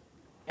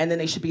 And then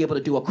they should be able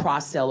to do a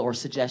cross-sell or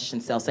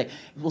suggestion sell. Say,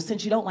 well,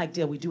 since you don't like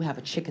dill, we do have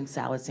a chicken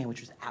salad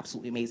sandwich, which is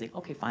absolutely amazing.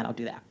 Okay, fine, I'll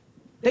do that.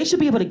 They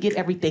should be able to get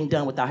everything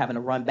done without having to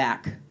run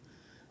back,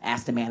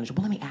 ask the manager,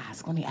 well, let me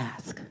ask.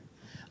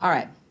 All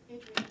right.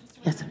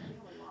 Yes, sir.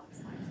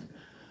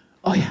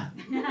 Oh yeah.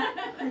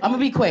 I'm gonna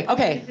be quick,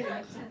 okay.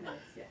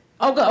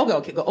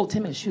 Okay, go. Oh,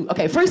 10 minutes, shoot.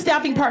 Okay, free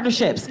staffing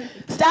partnerships.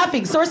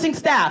 Staffing, sourcing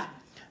staff.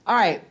 All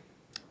right,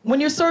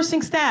 when you're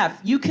sourcing staff,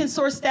 you can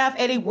source staff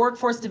at a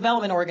workforce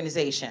development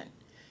organization.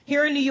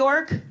 Here in New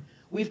York,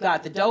 we've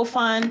got the Doe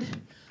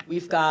Fund,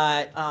 we've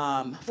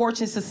got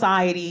Fortune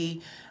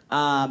Society.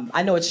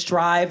 I know at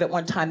Strive, at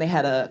one time they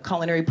had a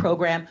culinary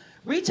program.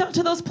 Reach out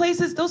to those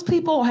places. Those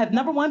people have,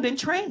 #1, been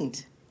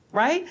trained,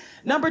 right?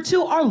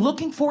 #2, are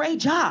looking for a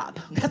job.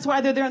 That's why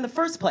they're there in the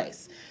first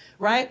place.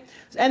 Right?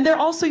 And they're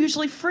also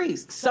usually free.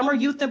 Summer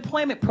Youth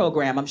Employment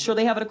Program, I'm sure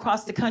they have it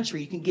across the country.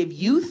 You can give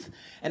youth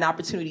an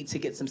opportunity to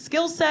get some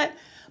skill set,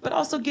 but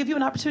also give you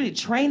an opportunity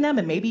to train them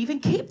and maybe even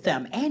keep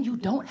them, and you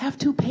don't have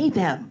to pay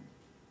them.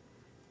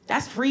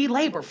 That's free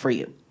labor for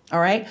you,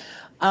 all right?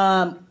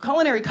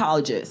 Culinary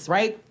colleges,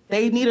 right?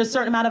 They need a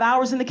certain amount of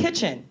hours in the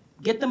kitchen.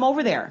 Get them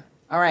over there,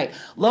 all right?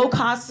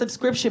 Low-cost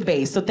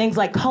subscription-based, so things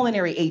like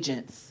culinary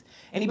agents.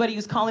 Anybody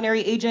use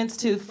culinary agents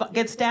to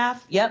get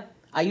staff? Yep,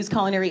 I use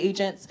culinary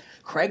agents.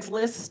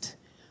 Craigslist.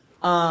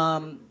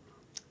 Then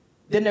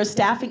there's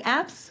staffing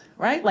apps,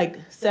 right? Like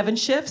 7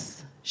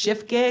 Shifts,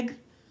 Shift Gig.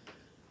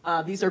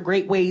 These are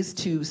great ways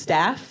to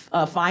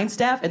find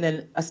staff, and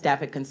then a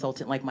staffing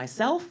consultant like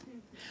myself.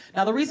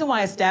 Now, the reason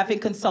why a staffing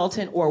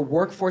consultant or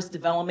workforce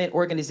development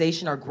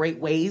organization are great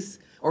ways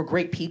or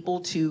great people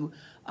to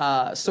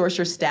source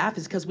your staff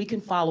is because we can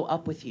follow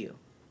up with you,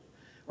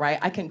 right?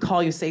 I can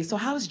call you and say, so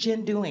how's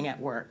Jen doing at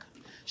work?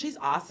 She's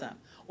awesome.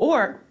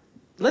 Or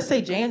let's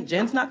say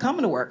Jen's not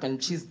coming to work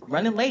and she's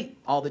running late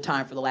all the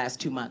time for the last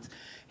 2 months.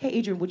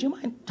 Hey, Adriane, would you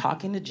mind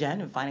talking to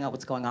Jen and finding out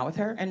what's going on with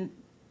her? And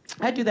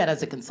I do that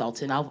as a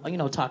consultant. I'll,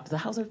 talk to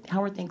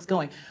how are things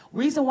going?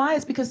 Reason why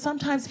is because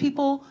sometimes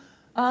people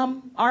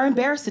are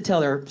embarrassed to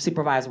tell their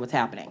supervisor what's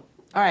happening.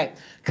 All right,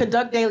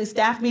 conduct daily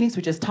staff meetings.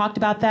 We just talked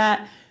about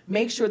that.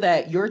 Make sure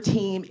that your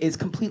team is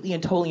completely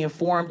and totally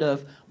informed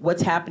of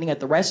what's happening at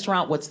the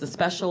restaurant, what's the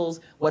specials,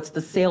 what's the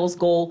sales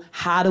goal,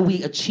 how do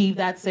we achieve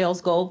that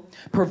sales goal.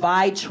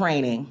 Provide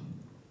training.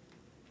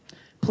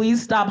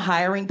 Please stop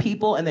hiring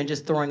people and then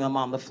just throwing them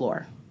on the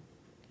floor.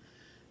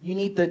 You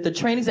need the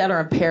trainings that are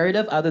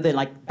imperative, other than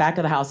like back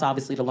of the house,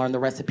 obviously, to learn the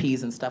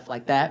recipes and stuff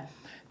like that.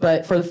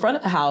 But for the front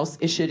of the house,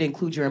 it should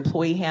include your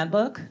employee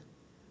handbook,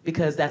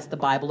 because that's the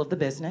Bible of the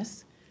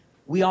business.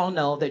 We all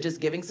know that just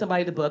giving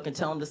somebody the book and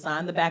telling them to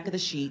sign the back of the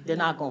sheet, they're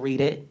not gonna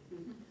read it,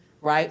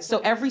 right? So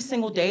every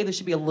single day, there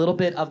should be a little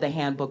bit of the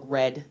handbook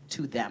read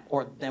to them,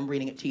 or them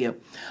reading it to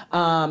you.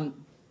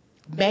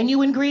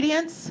 Menu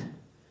ingredients,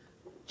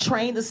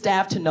 train the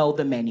staff to know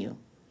the menu.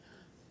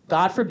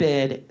 God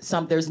forbid,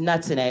 there's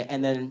nuts in it,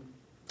 and then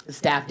the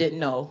staff didn't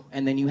know,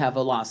 and then you have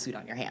a lawsuit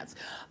on your hands.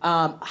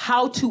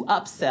 How to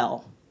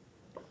upsell.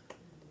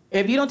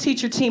 If you don't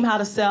teach your team how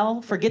to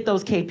sell, forget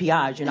those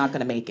KPIs, you're not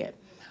gonna make it.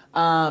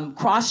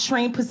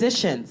 Cross-train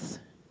positions.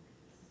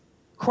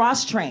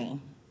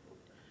 Cross-train.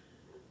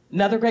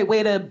 Another great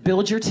way to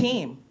build your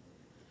team.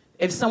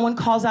 If someone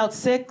calls out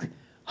sick,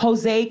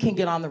 Jose can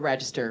get on the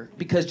register,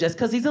 because just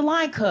because he's a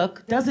line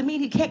cook doesn't mean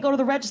he can't go to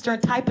the register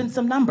and type in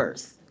some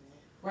numbers,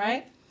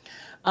 right?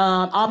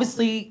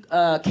 Obviously,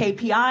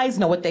 KPIs,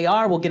 know what they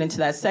are. We'll get into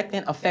that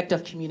second.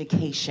 Effective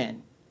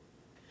communication.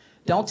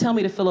 Don't tell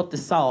me to fill up the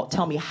salt.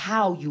 Tell me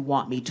how you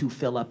want me to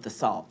fill up the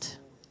salt.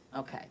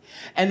 Okay.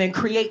 And then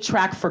create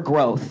track for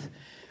growth.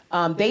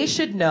 They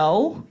should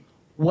know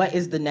what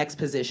is the next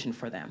position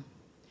for them.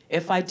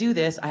 If I do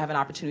this, I have an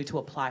opportunity to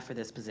apply for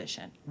this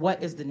position.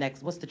 What's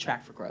the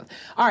track for growth?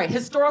 All right,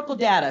 historical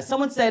data.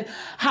 Someone said,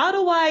 how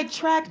do I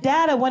track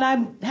data when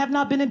I have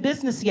not been in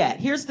business yet?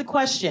 Here's the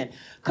question.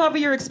 Cover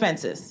your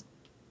expenses.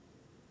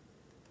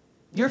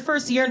 Your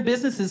first year in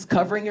business is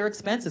covering your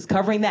expenses,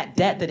 covering that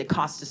debt that it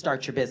costs to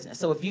start your business.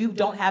 So if you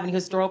don't have any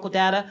historical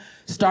data,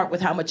 start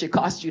with how much it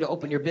costs you to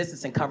open your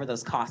business and cover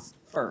those costs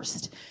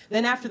first.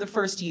 Then after the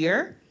first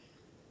year,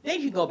 then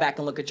you can go back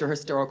and look at your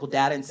historical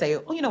data and say,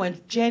 oh,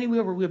 in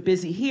January we were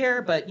busy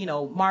here, but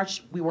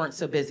March we weren't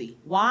so busy.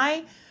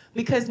 Why?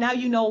 Because now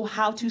you know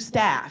how to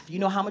staff, you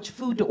know how much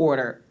food to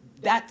order.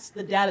 That's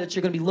the data that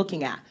you're gonna be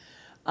looking at.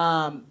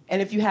 And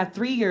if you have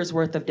 3 years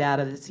worth of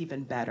data, that's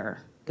even better,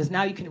 because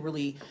now you can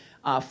really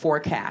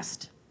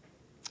forecast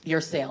your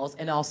sales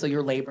and also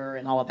your labor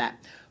and all of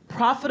that.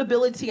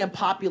 Profitability and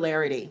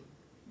popularity.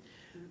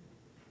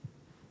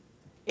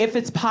 If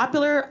it's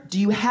popular, do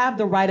you have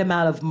the right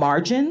amount of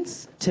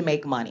margins to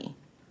make money,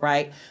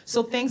 right?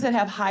 So things that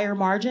have higher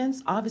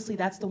margins, obviously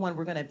that's the one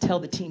we're gonna tell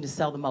the team to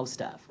sell the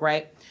most of,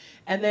 right?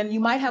 And then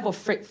you might have a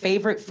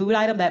favorite food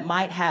item that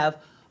might have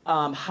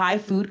high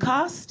food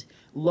cost,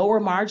 lower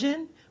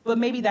margin, but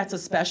maybe that's a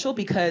special,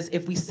 because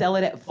if we sell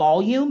it at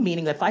volume,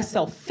 meaning if I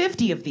sell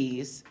 50 of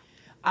these,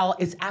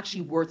 it's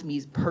actually worth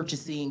me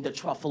purchasing the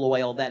truffle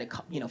oil that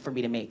for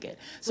me to make it.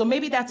 So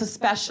maybe that's a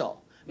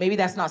special. Maybe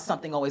that's not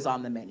something always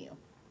on the menu.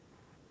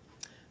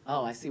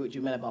 Oh, I see what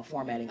you meant about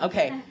formatting.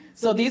 Okay,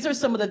 so these are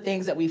some of the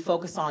things that we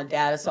focus on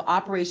data. So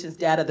operations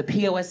data, the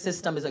POS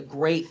system is a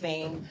great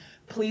thing.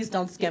 Please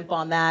don't skimp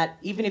on that.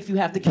 Even if you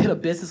have to get a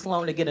business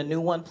loan to get a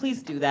new one,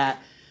 please do that.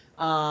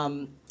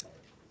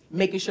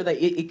 Making sure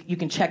that you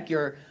can check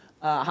your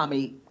how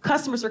many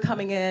customers are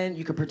coming in,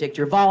 you can predict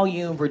your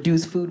volume,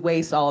 reduce food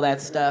waste, all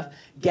that stuff.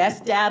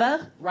 Guest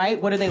data, right?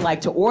 What do they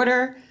like to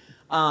order?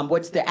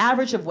 What's the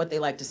average of what they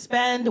like to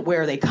spend?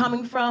 Where are they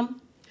coming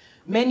from?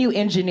 Menu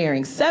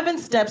engineering, 7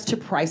 steps to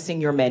pricing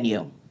your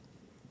menu.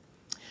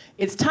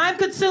 It's time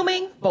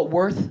consuming, but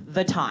worth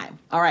the time.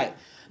 All right,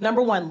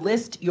 number 1,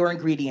 list your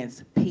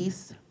ingredients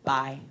piece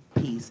by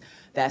piece.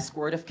 That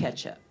squirt of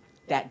ketchup,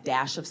 that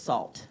dash of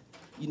salt,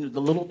 the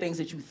little things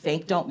that you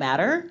think don't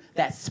matter,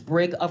 that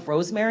sprig of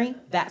rosemary,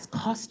 that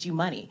costs you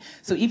money.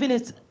 So even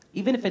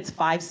if it's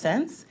 5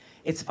 cents,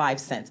 it's 5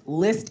 cents.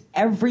 List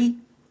every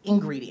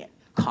ingredient.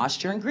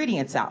 Cost your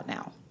ingredients out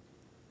now.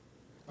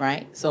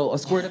 Right? So a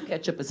squirt of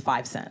ketchup is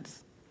 5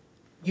 cents.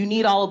 You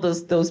need all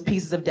of those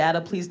pieces of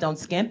data. Please don't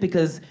skimp,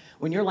 because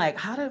when you're like,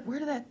 where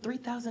did that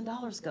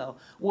 $3,000 go?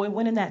 Well, it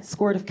went in that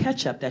squirt of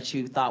ketchup that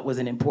you thought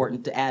wasn't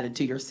important to add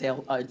to your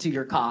to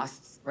your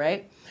costs,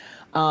 right?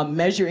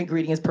 Measure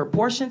ingredients per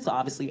portion, so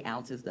obviously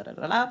ounces,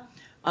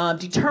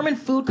 determine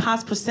food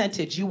cost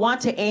percentage. You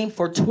want to aim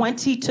for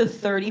 20 to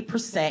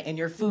 30% in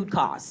your food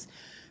costs.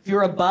 If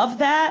you're above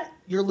that,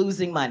 you're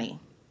losing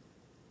money.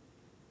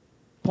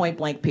 Point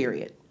blank,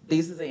 period.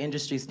 This is the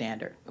industry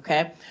standard,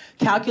 okay?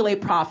 Calculate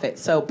profit.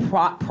 So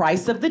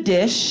price of the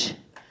dish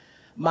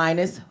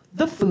minus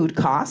the food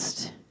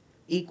cost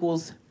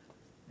equals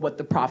what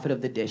the profit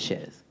of the dish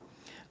is.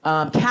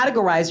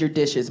 Categorize your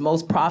dishes,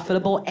 most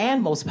profitable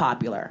and most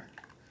popular.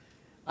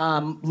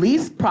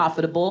 Least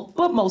profitable,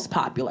 but most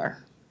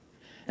popular.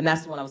 And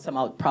that's the one I was talking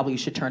about, probably you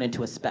should turn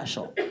into a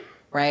special,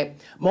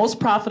 right? Most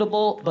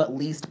profitable, but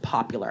least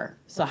popular.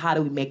 So how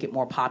do we make it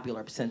more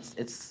popular since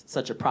it's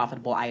such a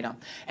profitable item?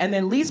 And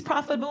then least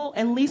profitable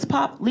and least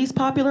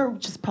popular,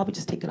 probably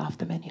just take it off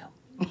the menu.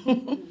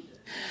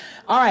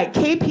 All right,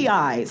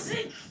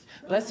 KPIs.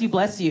 Bless you,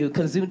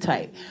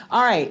 Gesundheit.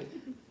 All right,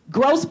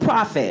 gross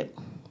profit.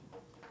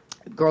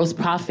 Gross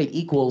profit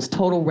equals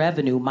total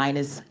revenue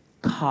minus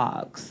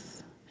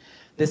COGS.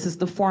 This is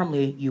the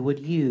formula you would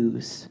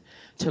use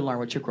to learn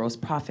what your gross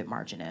profit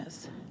margin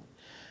is.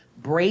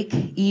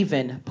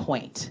 Break-even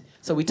point.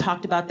 So we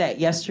talked about that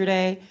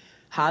yesterday.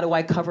 How do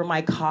I cover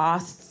my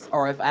costs?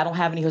 Or if I don't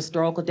have any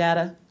historical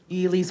data,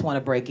 you at least want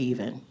to break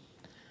even,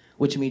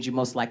 which means you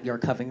most likely are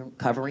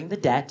covering the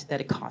debt that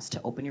it costs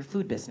to open your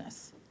food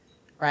business,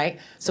 right?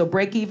 So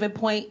break-even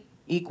point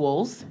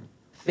equals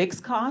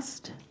fixed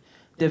cost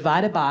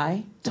divided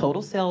by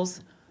total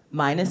sales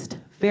minus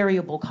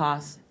variable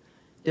costs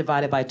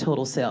divided by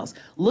total sales.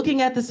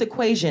 Looking at this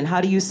equation,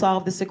 how do you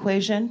solve this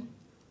equation?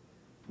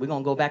 We're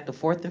going to go back to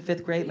 4th and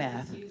 5th grade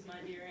math. Excuse my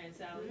dear Aunt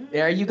Sally.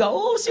 There you go.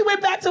 Oh, she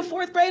went back to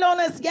 4th grade on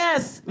us.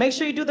 Yes. Make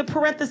sure you do the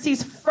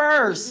parentheses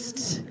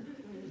first,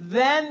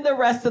 then the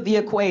rest of the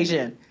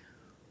equation.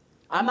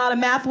 I'm not a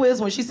math whiz.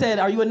 When she said,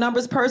 are you a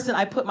numbers person?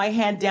 I put my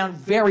hand down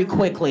very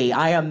quickly.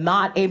 I am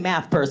not a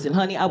math person.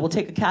 Honey, I will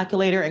take a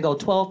calculator and go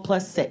 12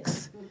 plus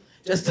 6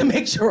 just to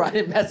make sure I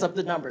didn't mess up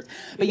the numbers.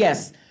 But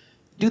yes,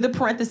 do the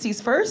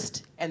parentheses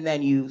first, and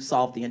then you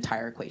solve the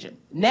entire equation.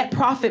 Net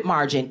profit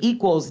margin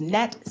equals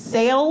net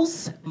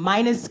sales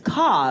minus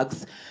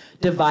COGS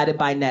divided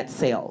by net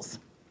sales.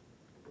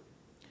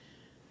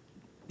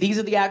 These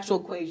are the actual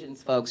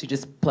equations, folks. You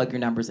just plug your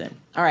numbers in.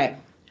 All right.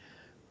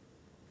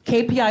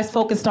 KPIs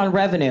focused on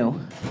revenue.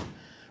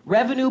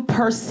 Revenue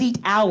per seat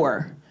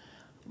hour.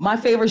 My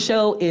favorite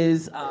show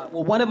is,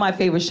 one of my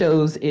favorite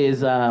shows is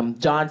John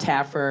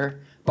Taffer,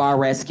 Bar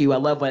Rescue. I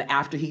love when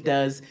after he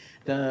does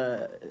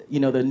the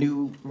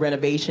new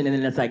renovation, and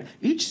then it's like,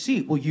 each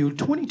seat will yield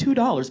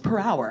 $22 per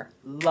hour.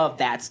 Love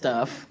that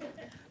stuff.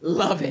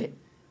 Love it,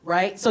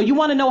 right? So you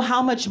want to know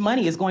how much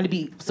money is going to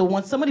be, so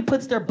when somebody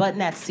puts their butt in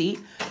that seat,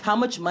 how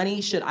much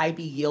money should I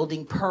be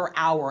yielding per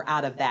hour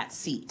out of that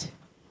seat?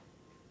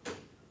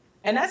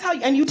 And that's how,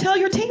 and you tell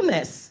your team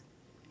this.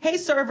 Hey,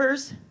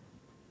 servers,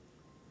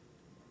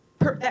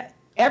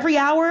 every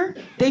hour,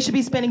 they should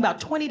be spending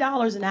about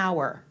 $20 an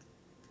hour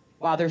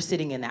while they're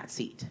sitting in that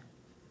seat.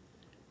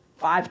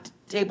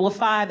 Table of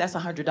 5, that's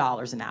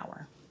 $100 an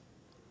hour,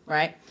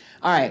 right?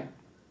 All right,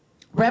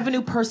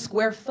 revenue per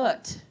square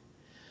foot.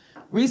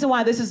 Reason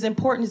why this is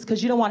important is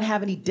because you don't want to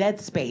have any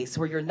dead space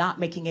where you're not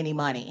making any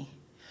money.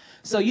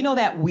 So you know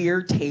that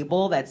weird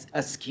table that's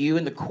askew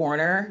in the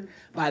corner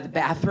by the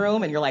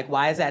bathroom, and you're like,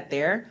 why is that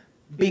there?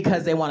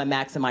 Because they want to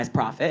maximize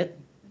profit.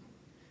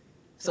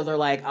 So they're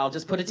like, I'll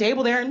just put a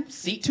table there and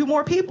seat 2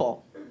 more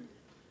people.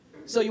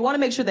 So you want to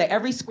make sure that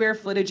every square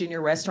footage in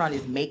your restaurant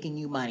is making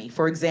you money.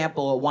 For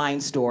example, a wine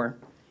store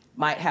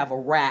might have a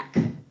rack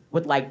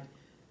with like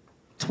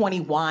 20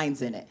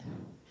 wines in it.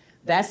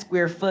 That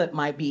square foot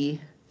might be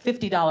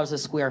 $50 a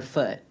square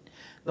foot.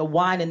 The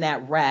wine in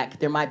that rack,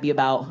 there might be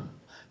about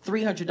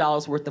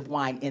 $300 worth of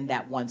wine in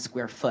that 1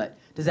 square foot.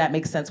 Does that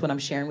make sense what I'm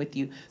sharing with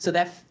you? So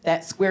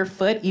that square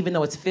foot, even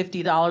though it's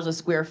 $50 a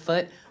square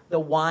foot, the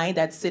wine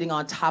that's sitting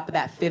on top of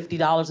that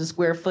 $50 a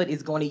square foot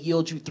is going to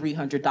yield you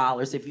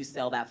 $300 if you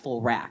sell that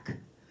full rack,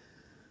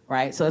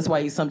 right? So that's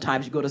why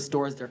sometimes you go to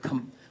stores, they're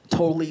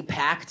totally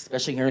packed,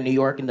 especially here in New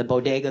York in the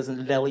bodegas and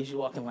the delis, you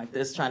walk in like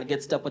this trying to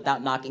get stuff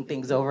without knocking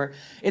things over.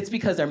 It's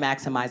because they're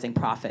maximizing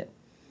profit.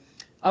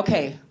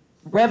 Okay,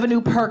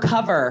 revenue per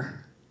cover.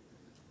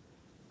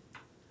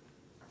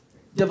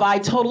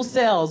 Divide total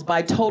sales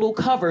by total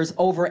covers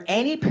over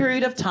any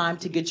period of time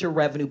to get your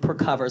revenue per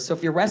cover. So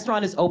if your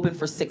restaurant is open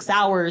for 6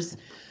 hours,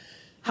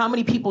 how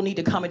many people need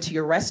to come into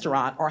your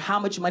restaurant, or how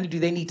much money do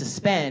they need to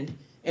spend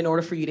in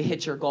order for you to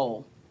hit your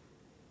goal?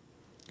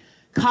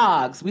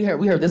 COGS, we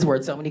heard this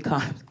word so many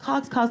times.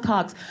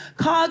 COGS.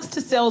 COGS to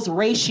sales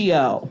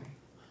ratio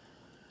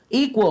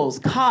equals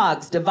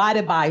COGS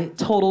divided by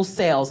total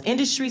sales.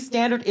 Industry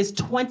standard is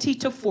 20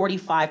 to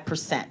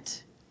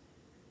 45%.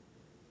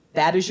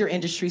 That is your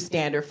industry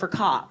standard for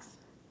COGS.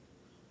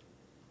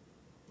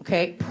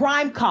 Okay,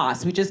 prime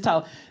costs. We just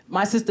told,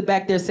 my sister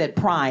back there said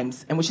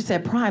primes. And when she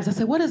said primes, I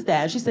said, what is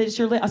that? She said, it's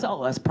your, I said,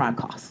 oh, that's prime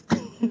costs.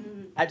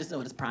 I just know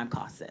what his prime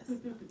cost says.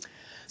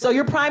 So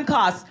your prime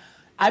costs,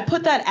 I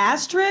put that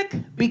asterisk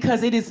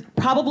because it is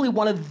probably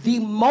one of the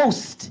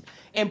most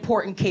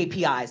important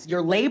KPIs,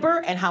 your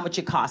labor and how much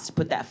it costs to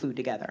put that food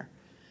together.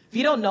 If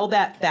you don't know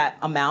that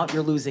amount,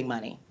 you're losing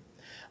money.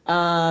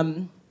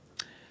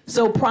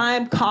 So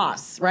prime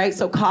costs, right?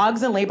 So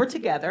COGS and labor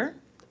together,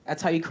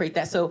 that's how you create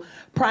that. So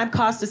prime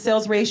cost to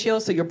sales ratio,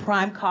 so your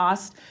prime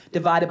cost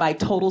divided by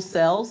total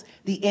sales.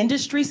 The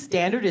industry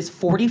standard is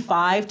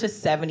 45 to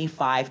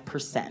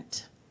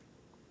 75%.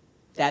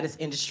 That is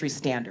industry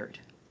standard,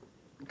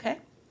 okay?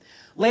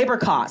 Labor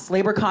cost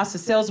to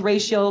sales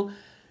ratio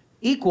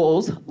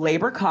equals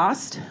labor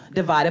cost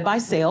divided by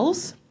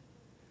sales.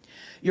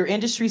 Your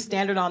industry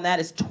standard on that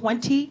is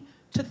 20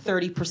 to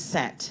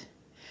 30%.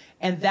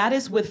 And that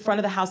is with front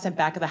of the house and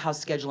back of the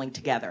house scheduling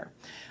together.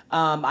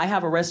 I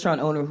have a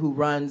restaurant owner who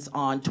runs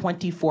on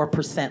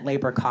 24%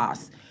 labor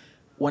costs.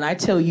 When I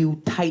tell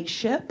you tight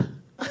ship,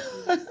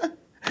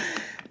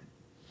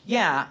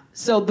 yeah.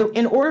 So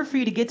in order for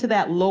you to get to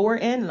that lower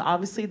end, and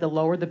obviously the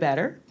lower the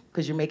better,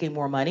 because you're making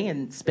more money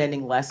and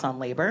spending less on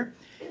labor,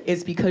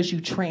 is because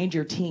you trained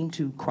your team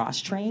to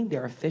cross-train.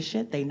 They're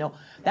efficient. They know.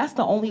 That's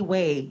the only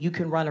way you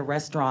can run a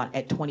restaurant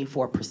at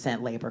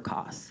 24% labor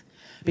costs,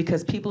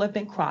 because people have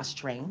been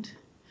cross-trained.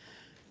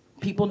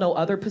 People know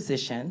other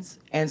positions,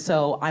 and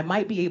so I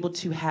might be able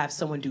to have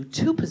someone do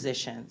 2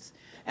 positions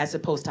as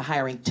opposed to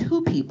hiring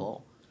 2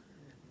 people.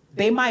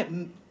 They might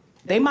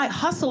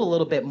hustle a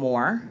little bit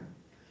more,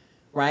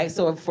 right?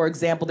 So if, for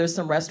example, there's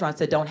some restaurants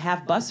that don't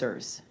have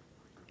bussers.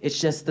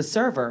 It's just the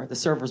server. The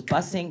server's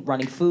bussing,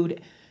 running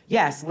food.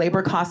 Yes,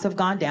 labor costs have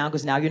gone down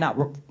because now you're not,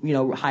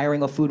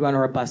 hiring a food runner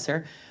or a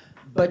busser,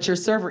 but your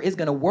server is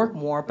going to work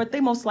more, but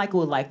they most likely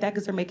would like that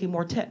because they're making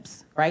more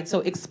tips, right? So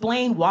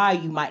explain why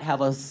you might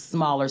have a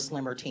smaller,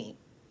 slimmer team.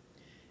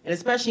 And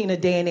especially in a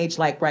day and age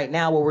like right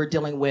now where we're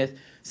dealing with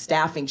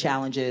staffing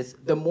challenges,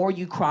 the more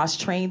you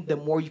cross-train, the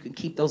more you can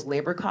keep those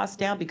labor costs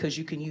down because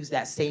you can use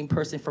that same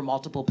person for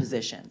multiple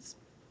positions.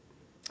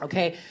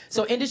 Okay,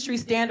 so industry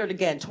standard,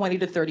 again, 20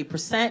 to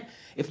 30%.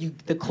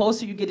 The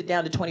closer you get it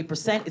down to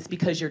 20%, it's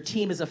because your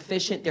team is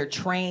efficient, they're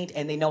trained,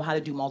 and they know how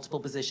to do multiple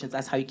positions.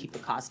 That's how you keep the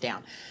cost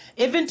down.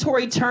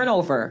 Inventory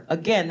turnover,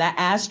 again, that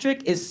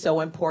asterisk is so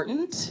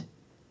important.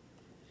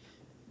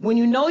 When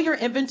you know your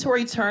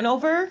inventory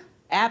turnover,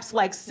 apps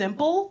like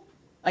Simple,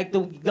 like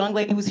the young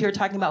lady who's here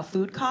talking about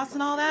food costs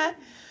and all that,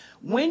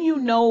 when you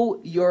know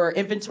your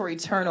inventory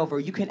turnover,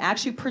 you can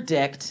actually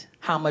predict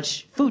how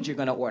much food you're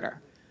gonna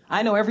order.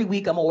 I know every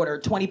week I'm gonna order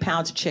 20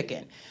 pounds of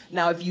chicken.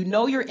 Now, if you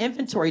know your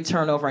inventory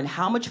turnover and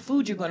how much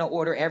food you're gonna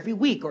order every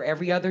week or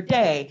every other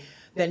day,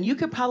 then you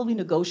could probably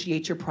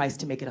negotiate your price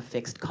to make it a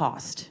fixed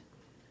cost.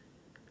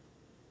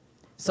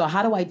 So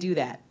how do I do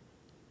that?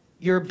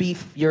 Your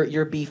beef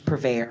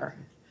purveyor.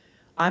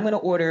 I'm gonna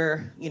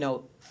order,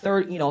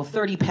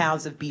 30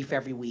 pounds of beef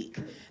every week.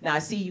 Now I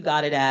see you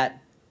got it at,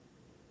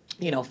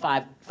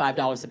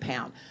 $5 a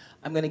pound.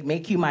 I'm gonna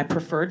make you my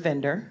preferred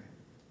vendor.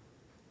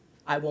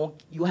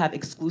 You'll have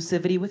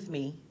exclusivity with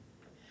me,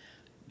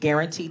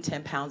 guaranteed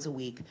 10 pounds a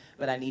week,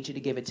 but I need you to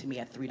give it to me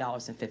at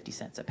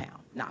 $3.50 a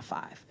pound, not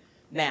 $5.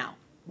 Now,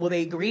 will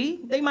they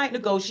agree? They might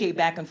negotiate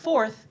back and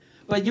forth,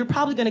 but you're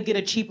probably gonna get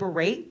a cheaper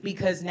rate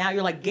because now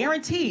you're like,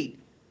 guaranteed,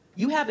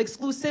 you have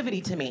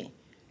exclusivity to me.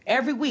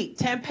 Every week,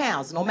 10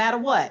 pounds, no matter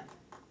what,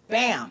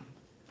 bam.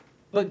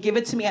 But give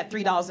it to me at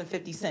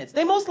 $3.50.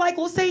 They most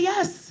likely will say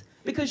yes,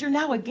 because you're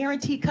now a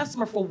guaranteed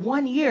customer for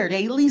 1 year.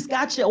 They at least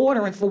got you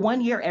ordering for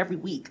 1 year every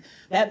week.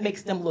 That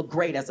makes them look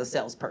great as a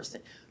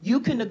salesperson.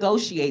 You can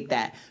negotiate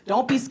that.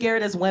 Don't be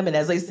scared as women,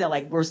 as they said,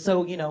 like we're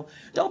so,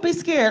 don't be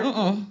scared.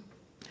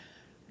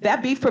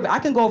 That beef, I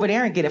can go over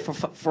there and get it for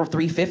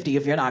 $3.50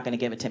 if you're not gonna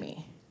give it to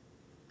me.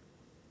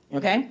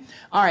 Okay?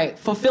 All right,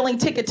 fulfilling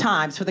ticket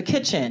times for the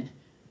kitchen.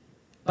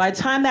 By the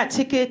time that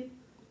ticket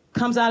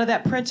comes out of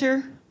that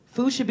printer,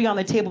 food should be on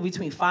the table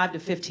between 5 to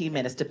 15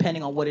 minutes,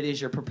 depending on what it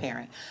is you're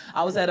preparing.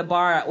 I was at a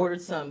bar, I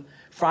ordered some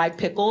fried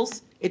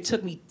pickles. It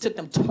took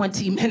them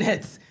 20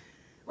 minutes.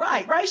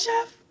 Right,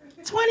 chef?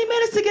 20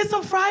 minutes to get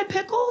some fried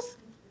pickles?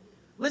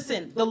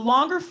 Listen, the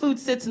longer food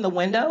sits in the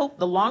window,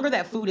 the longer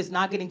that food is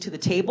not getting to the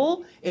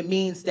table, it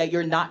means that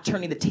you're not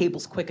turning the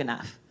tables quick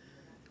enough.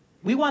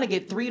 We want to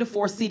get 3 to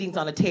 4 seatings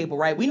on the table,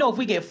 right? We know if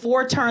we get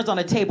 4 turns on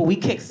the table, we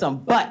kick some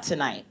butt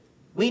tonight.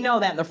 We know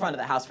that in the front of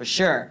the house for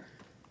sure,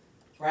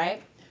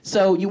 right?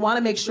 So you want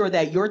to make sure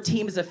that your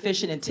team is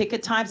efficient in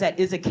ticket times. That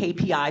is a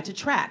KPI to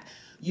track.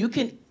 You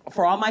can,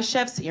 for all my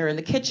chefs here in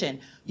the kitchen,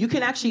 you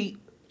can actually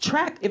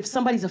track if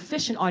somebody's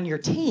efficient on your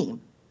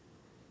team.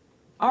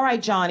 All right,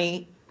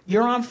 Johnny,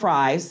 you're on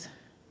fries.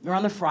 You're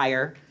on the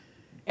fryer.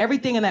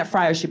 Everything in that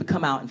fryer should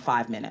come out in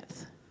 5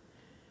 minutes.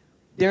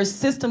 There's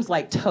systems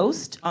like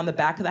Toast on the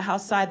back of the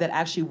house side that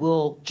actually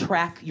will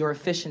track your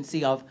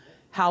efficiency of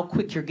how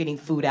quick you're getting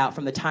food out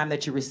from the time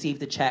that you receive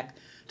the check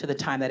to the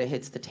time that it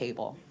hits the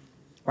table,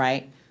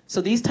 right?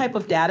 So these type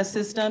of data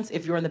systems,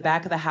 if you're in the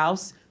back of the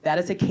house, that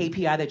is a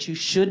KPI that you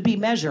should be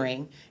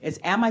measuring, is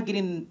am I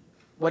getting,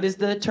 what is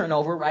the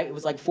turnover, right? It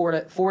was like 4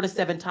 to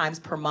 7 times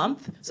per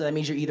month. So that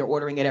means you're either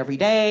ordering it every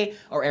day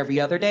or every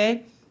other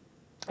day.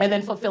 And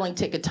then fulfilling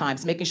ticket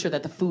times, making sure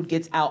that the food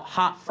gets out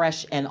hot,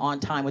 fresh, and on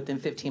time within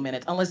 15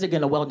 minutes. Unless they're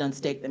getting a well-done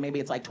steak, then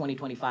maybe it's like 20,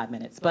 25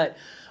 minutes. But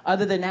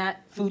other than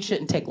that, food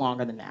shouldn't take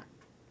longer than that.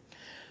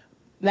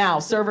 Now,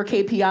 server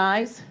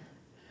KPIs,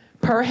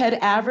 per head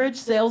average,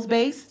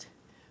 sales-based.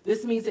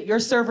 This means that your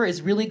server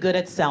is really good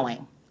at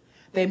selling.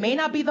 They may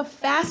not be the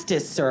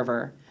fastest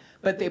server,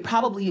 but they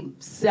probably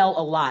sell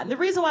a lot. And the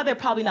reason why they're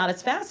probably not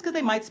as fast is because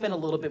they might spend a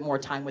little bit more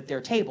time with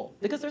their table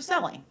because they're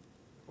selling,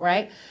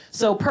 right?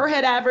 So per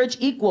head average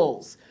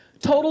equals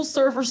total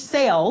server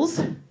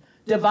sales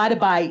divided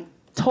by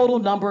total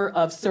number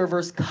of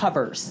servers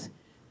covers.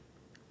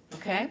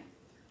 Okay?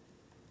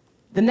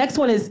 The next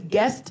one is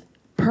guest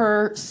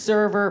per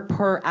server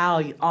per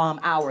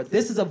hour.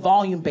 This is a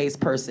volume-based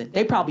person.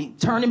 They probably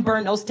turn and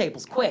burn those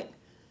tables quick.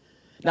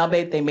 Now,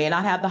 they may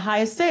not have the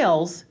highest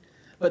sales,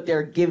 but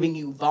they're giving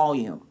you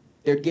volume.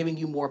 They're giving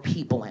you more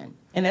people in.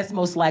 And that's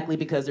most likely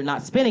because they're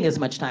not spending as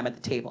much time at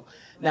the table.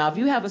 Now, if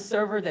you have a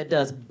server that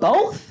does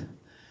both,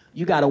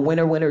 you got a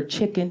winner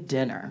chicken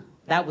dinner.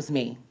 That was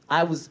me.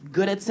 I was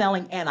good at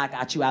selling, and I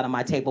got you out of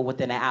my table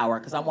within an hour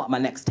because I want my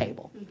next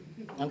table.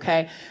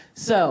 Okay?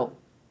 So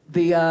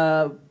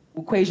the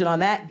equation on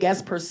that,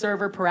 guests per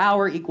server per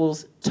hour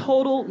equals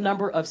total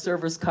number of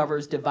servers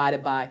covers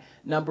divided by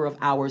number of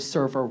hours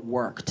server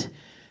worked.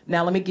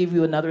 Now, let me give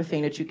you another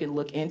thing that you can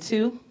look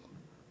into.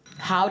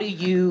 How do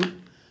you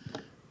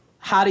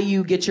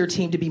get your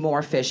team to be more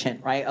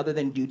efficient, right? Other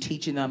than you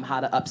teaching them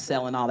how to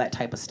upsell and all that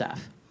type of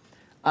stuff.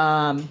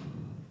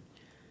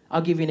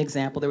 I'll give you an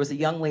example. There was a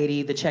young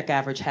lady, the check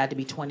average had to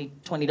be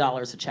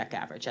 $20 a check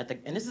average,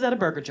 and this is at a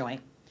burger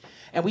joint.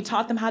 And we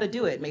taught them how to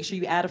do it. Make sure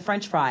you add a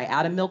French fry,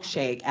 add a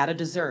milkshake, add a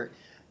dessert.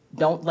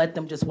 Don't let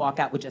them just walk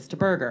out with just a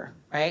burger,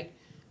 right?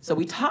 So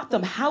we taught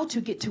them how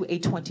to get to a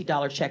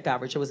 $20 check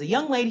average. It was a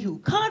young lady who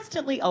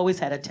constantly always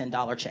had a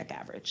 $10 check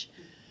average.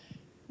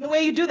 The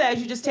way you do that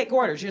is you just take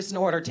orders. You're just an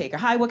order taker.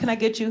 Hi, what can I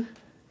get you?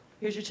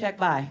 Here's your check,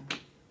 bye.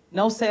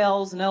 No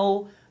sales,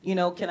 no,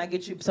 can I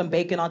get you some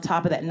bacon on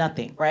top of that?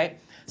 Nothing, right?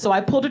 So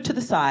I pulled her to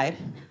the side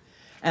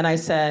and I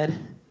said,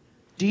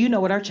 do you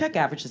know what our check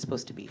average is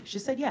supposed to be? She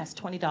said, yes,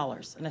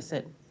 $20. And I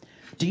said,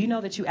 do you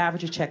know that you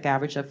average a check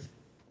average of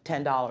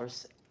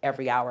 $10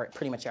 every hour,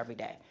 pretty much every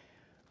day?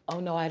 Oh,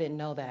 no, I didn't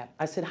know that.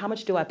 I said, how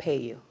much do I pay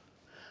you?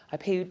 I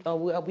pay you,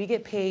 we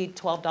get paid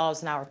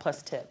 $12 an hour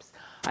plus tips.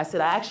 I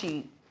said, I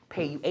actually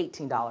pay you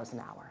 $18 an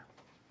hour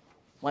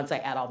once I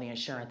add all the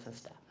insurance and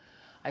stuff.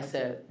 I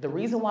said, the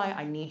reason why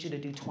I need you to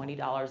do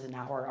 $20 an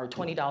hour or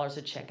 $20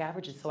 a check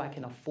average is so I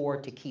can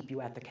afford to keep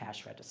you at the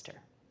cash register.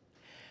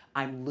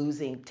 I'm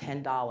losing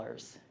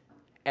 $10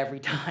 every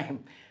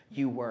time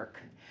you work.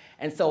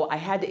 And so I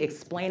had to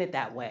explain it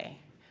that way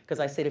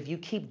because I said, if you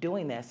keep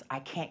doing this,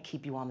 I can't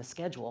keep you on the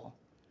schedule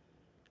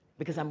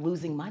because I'm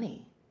losing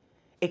money.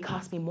 It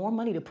costs me more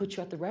money to put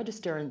you at the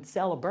register and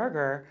sell a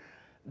burger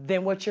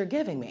than what you're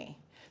giving me.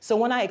 So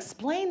when I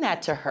explained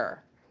that to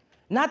her,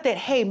 not that,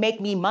 hey,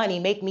 make me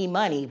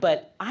money,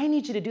 but I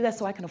need you to do that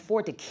so I can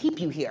afford to keep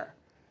you here.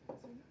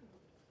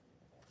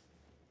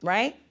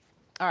 Right?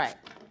 All right.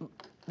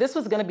 This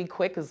was gonna be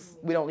quick because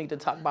we don't need to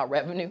talk about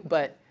revenue,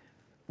 but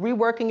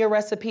reworking your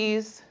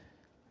recipes,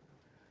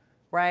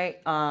 right?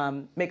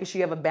 Making sure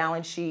you have a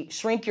balance sheet,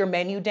 shrink your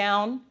menu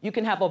down. You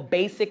can have a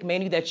basic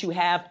menu that you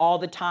have all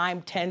the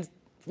time, 5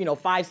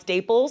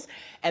 staples,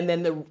 and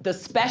then the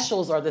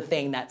specials are the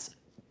thing that's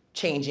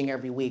changing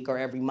every week or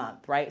every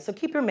month, right? So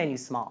keep your menu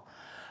small.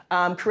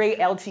 Create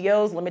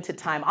LTOs, limited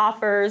time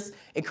offers.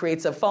 It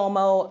creates a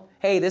FOMO.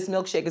 Hey, this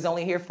milkshake is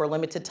only here for a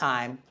limited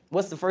time.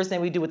 What's the first thing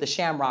we do with the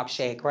Shamrock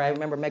Shake, right?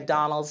 Remember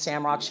McDonald's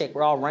Shamrock Shake?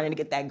 We're all running to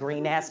get that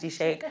green nasty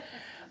shake.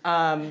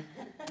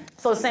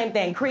 So same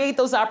thing, create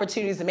those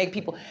opportunities to make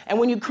people, and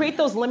when you create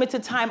those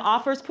limited time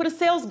offers, put a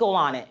sales goal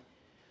on it.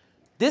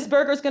 This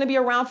burger is gonna be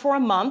around for a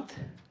month.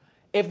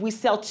 If we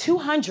sell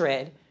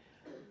 200,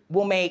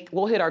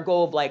 we'll hit our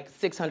goal of like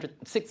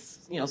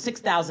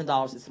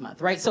 $6,000 this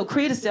month, right? So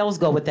create a sales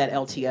goal with that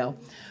LTO.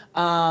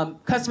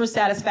 Customer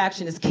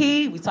satisfaction is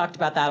key. We talked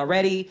about that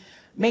already.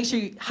 Make sure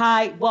you,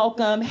 hi,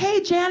 welcome.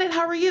 Hey, Janet,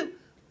 how are you?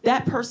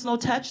 That personal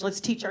touch, let's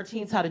teach our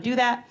teams how to do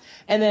that.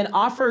 And then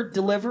offer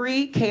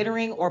delivery,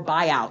 catering, or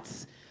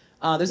buyouts.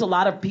 There's a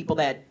lot of people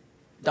that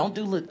don't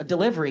do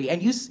delivery.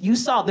 And you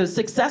saw the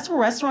successful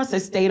restaurants that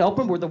stayed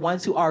open were the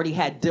ones who already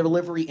had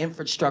delivery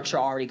infrastructure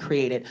already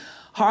created.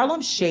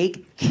 Harlem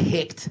Shake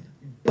kicked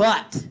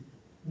butt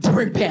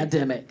during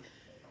pandemic.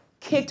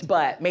 Kicked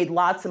butt, made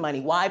lots of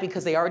money. Why?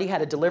 Because they already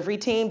had a delivery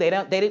team.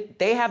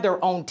 They have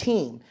their own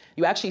team.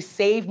 You actually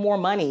save more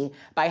money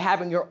by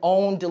having your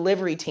own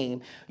delivery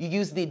team. You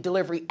use the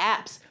delivery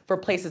apps for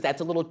places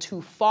that's a little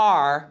too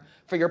far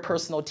for your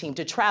personal team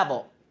to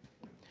travel.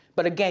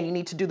 But again, you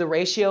need to do the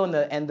ratio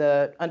and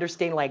the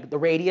understanding, like the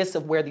radius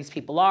of where these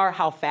people are,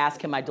 how fast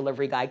can my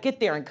delivery guy get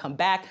there and come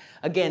back.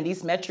 Again,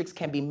 these metrics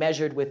can be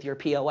measured with your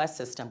POS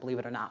system, believe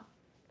it or not.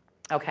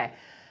 Okay,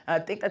 I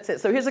think that's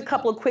it. So here's a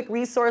couple of quick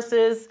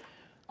resources.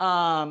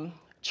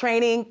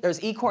 Training, there's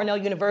Cornell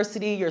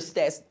University,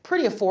 it's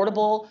pretty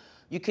affordable.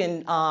 You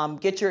can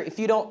get your, if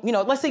you don't,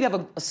 let's say you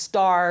have a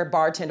star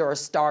bartender or a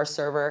star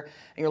server,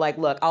 and you're like,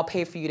 look, I'll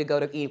pay for you to go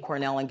to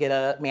Cornell and get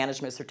a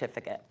management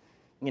certificate.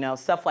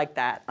 Stuff like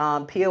that.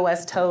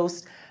 POS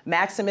Toast.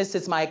 Maximus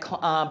is my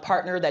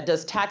partner that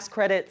does tax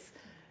credits.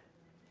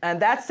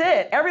 And that's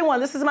it. Everyone,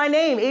 this is my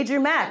name,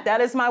 Adriane Mack.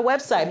 That is my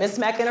website,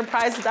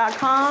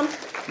 missmackenterprises.com.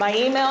 My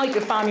email, you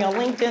can find me on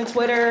LinkedIn,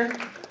 Twitter,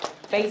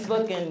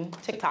 Facebook, and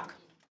TikTok.